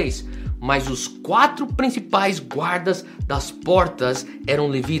 versículo 26, mas os 4 principais guardas das portas eram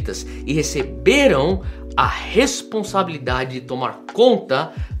levitas e receberam a responsabilidade de tomar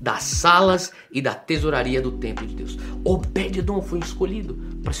conta das salas e da tesouraria do templo de Deus. Obed-edom foi escolhido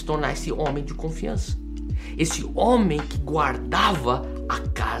para se tornar esse homem de confiança, esse homem que guardava a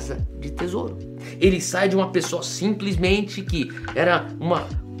casa de tesouro. Ele sai de uma pessoa simplesmente que era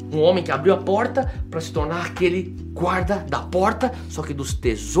um homem que abriu a porta para se tornar aquele guarda da porta, só que dos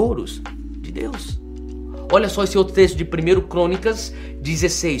tesouros de Deus. Olha só esse outro texto de 1 Crônicas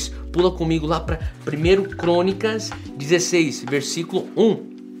 16. Pula comigo lá para 1 Crônicas 16, versículo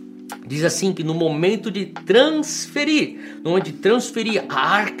 1. Diz assim que no momento de transferir a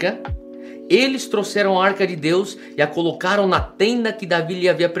arca, eles trouxeram a arca de Deus e a colocaram na tenda que Davi lhe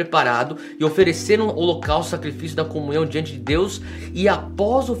havia preparado e ofereceram o holocausto, sacrifício da comunhão diante de Deus. E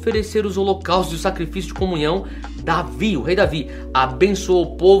após oferecer os holocaustos e o sacrifício de comunhão, Davi, o rei Davi, abençoou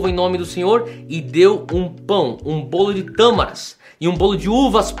o povo em nome do Senhor e deu um pão, um bolo de tâmaras e um bolo de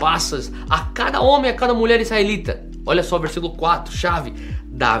uvas passas a cada homem e a cada mulher israelita. Olha só, versículo 4, chave.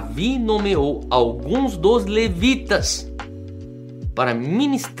 Davi nomeou alguns dos levitas para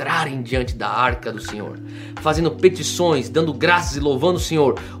ministrarem diante da arca do Senhor, fazendo petições, dando graças e louvando o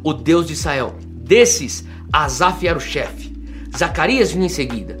Senhor, o Deus de Israel. Desses, Asaf era o chefe, Zacarias vinha em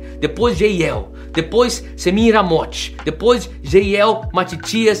seguida, depois Jeiel, depois Semiramote, depois Jeiel,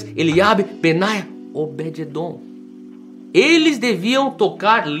 Matitias, Eliabe, Benaia, Obed-edom. Eles deviam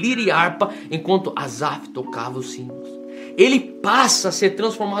tocar lira e harpa enquanto Asaf tocava os símbolos. Ele passa a ser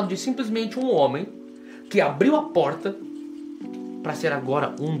transformado de simplesmente um homem que abriu a porta para ser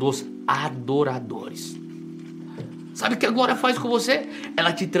agora um dos adoradores. Sabe o que a glória faz com você?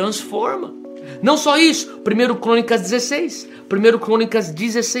 Ela te transforma. Não só isso, 1 Crônicas 16, 1 Crônicas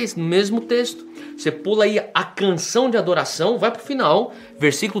 16, no mesmo texto. Você pula aí a canção de adoração, vai para o final,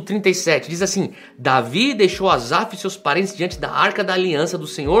 versículo 37, diz assim: Davi deixou Asaf e seus parentes diante da arca da aliança do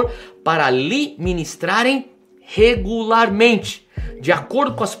Senhor para lhe ministrarem regularmente, de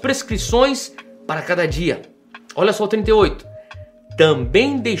acordo com as prescrições para cada dia. Olha só o 38.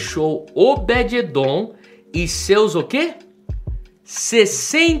 Também deixou Obed-edom e seus o quê?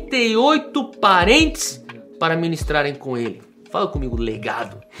 68 parentes para ministrarem com ele. Fala comigo,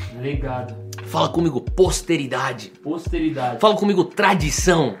 legado. Legado. Fala comigo, posteridade. Posteridade. Fala comigo,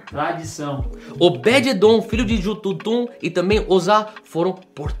 tradição. Tradição. Obed-edom, filho de Jututum, e também Osá foram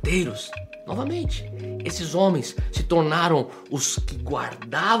porteiros. Novamente, esses homens se tornaram os que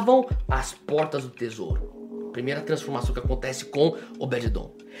guardavam as portas do tesouro. Primeira transformação que acontece com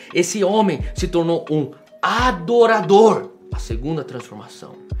Obed-edom. Esse homem se tornou um adorador. A segunda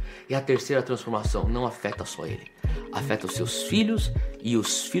transformação. E a terceira transformação não afeta só ele. Afeta os seus filhos e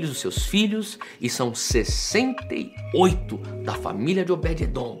os filhos dos seus filhos. E são 68 da família de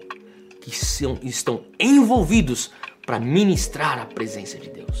Obed-edom que estão envolvidos para ministrar a presença de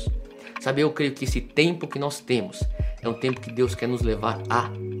Deus. Sabe, eu creio que esse tempo que nós temos é um tempo que Deus quer nos levar à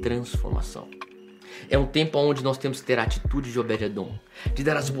transformação. É um tempo onde nós temos que ter a atitude de Obed-edom, de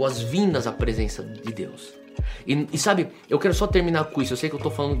dar as boas-vindas à presença de Deus. E sabe, eu quero só terminar com isso. Eu sei que eu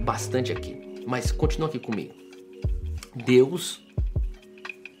estou falando bastante aqui, mas continua aqui comigo. Deus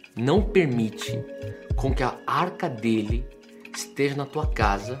não permite com que a arca dele esteja na tua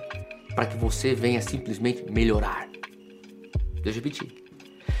casa para que você venha simplesmente melhorar. Deixa eu repetir.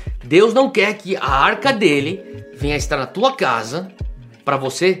 Deus não quer que a arca dele venha estar na tua casa para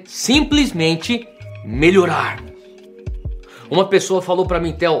você simplesmente melhorar. Uma pessoa falou para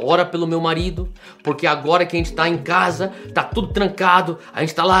mim: Theo, ora pelo meu marido, porque agora que a gente tá em casa, tá tudo trancado, a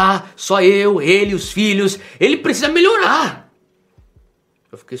gente tá lá, só eu, ele, os filhos, ele precisa melhorar.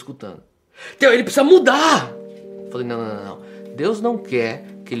 Eu fiquei escutando. Theo, ele precisa mudar. Eu falei, não. Deus não quer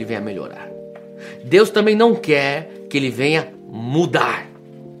que ele venha melhorar. Deus também não quer que ele venha mudar.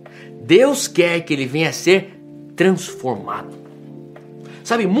 Deus quer que ele venha a ser transformado.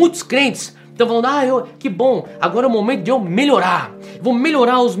 Sabe, muitos crentes estão falando, que bom, agora é o momento de eu melhorar. Eu vou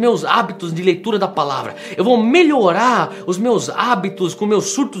melhorar os meus hábitos de leitura da palavra. Eu vou melhorar os meus hábitos com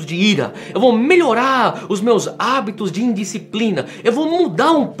meus surtos de ira. Eu vou melhorar os meus hábitos de indisciplina. Eu vou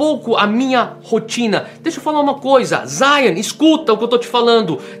mudar um pouco a minha rotina. Deixa eu falar uma coisa, Zion, escuta o que eu estou te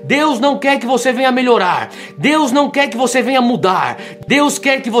falando. Deus não quer que você venha melhorar. Deus não quer que você venha mudar. Deus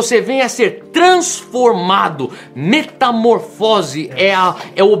quer que você venha a ser transformado. Metamorfose é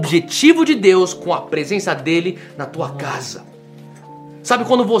o objetivo de Deus com a presença dele na tua casa. Sabe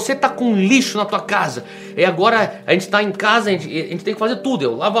quando você tá com lixo na tua casa? E agora a gente tá em casa, a gente tem que fazer tudo.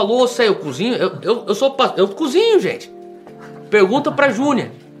 Eu lavo a louça, eu cozinho. Eu cozinho, gente. Pergunta pra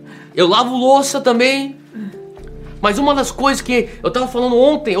Júnia. Eu lavo louça também. Mas uma das coisas que eu tava falando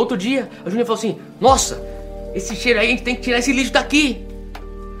outro dia, a Júnia falou assim: nossa, esse cheiro aí, a gente tem que tirar esse lixo daqui.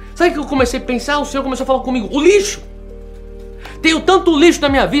 Sabe o que eu comecei a pensar? O Senhor começou a falar comigo: o lixo. Tenho tanto lixo na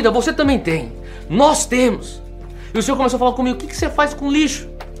minha vida, você também tem. Nós temos. E o Senhor começou a falar comigo: o que você faz com o lixo?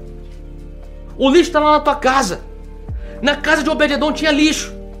 O lixo está lá na tua casa. Na casa de Obed-Edom tinha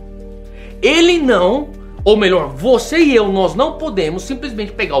lixo. Ele não, ou melhor, você e eu, nós não podemos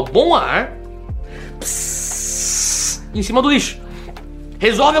simplesmente pegar o bom ar em cima do lixo.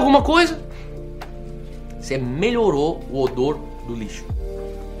 Resolve alguma coisa? Você melhorou o odor do lixo.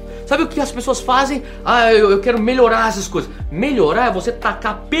 Sabe o que as pessoas fazem? Eu quero melhorar essas coisas. Melhorar é você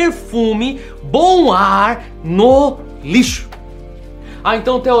tacar perfume, bom ar no lixo.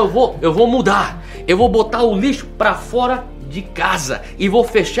 Então Theo, eu vou mudar. Eu vou botar o lixo pra fora de casa e vou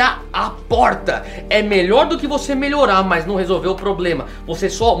fechar a porta. É melhor do que você melhorar, mas não resolveu o problema. Você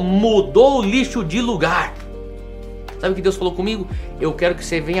só mudou o lixo de lugar. Sabe o que Deus falou comigo? Eu quero que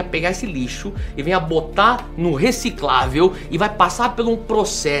você venha pegar esse lixo e venha botar no reciclável e vai passar por um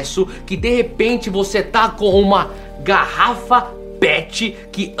processo que de repente você tá com uma garrafa PET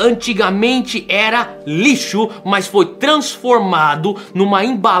que antigamente era lixo, mas foi transformado numa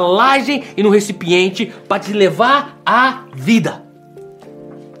embalagem e no recipiente para te levar à vida.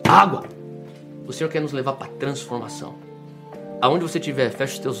 Água. O Senhor quer nos levar para transformação. Aonde você estiver,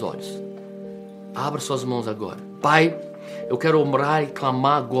 feche os teus olhos. Abra suas mãos agora. Pai, eu quero orar e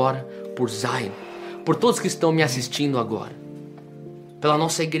clamar agora por Zion, por todos que estão me assistindo agora, pela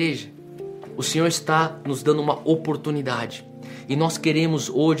nossa igreja. O Senhor está nos dando uma oportunidade e nós queremos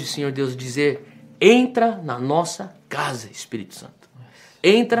hoje, Senhor Deus, dizer: entra na nossa casa, Espírito Santo.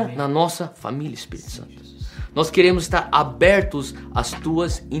 Entra na nossa família, Espírito Santo. Nós queremos estar abertos às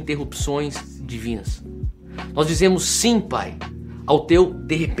tuas interrupções divinas. Nós dizemos sim, Pai, ao teu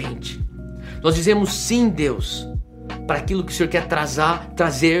de repente. Nós dizemos sim, Deus, para aquilo que o Senhor quer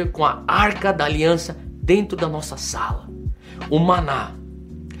trazer com a arca da aliança dentro da nossa sala. O maná,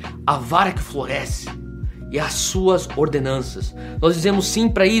 a vara que floresce e as suas ordenanças. Nós dizemos sim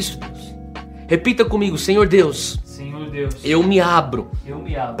para isso, Deus. Repita comigo: Senhor Deus, eu me abro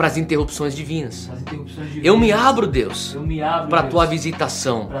para as interrupções divinas. Eu me abro, Deus, para a tua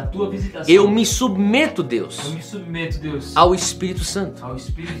visitação. Eu me submeto, Deus, ao Espírito Santo.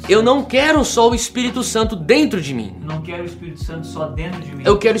 Eu não quero só o Espírito Santo dentro de mim.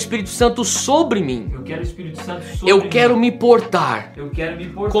 Eu quero o Espírito Santo sobre mim. Eu quero me portar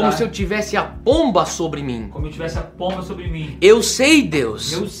como se eu tivesse a pomba sobre mim. Eu sei,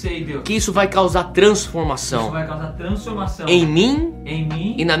 Deus, que isso vai causar transformação em mim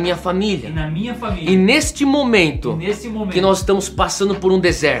e na minha família. E neste momento que nós estamos passando por um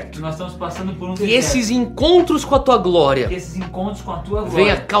deserto, que esses encontros com a tua glória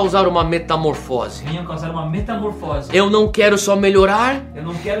venha causar uma metamorfose. Eu não quero só melhorar.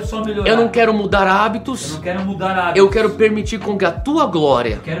 Eu não quero mudar hábitos. Eu quero permitir com que a tua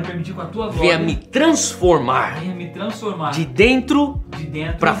glória venha me transformar de dentro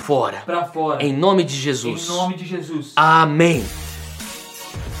para fora. Em nome de Jesus. Amém.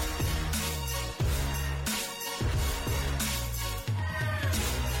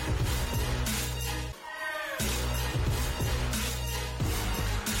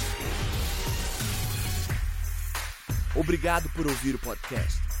 Obrigado por ouvir o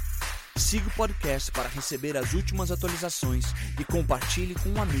podcast. Siga o podcast para receber as últimas atualizações e compartilhe com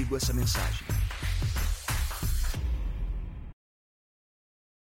um amigo essa mensagem.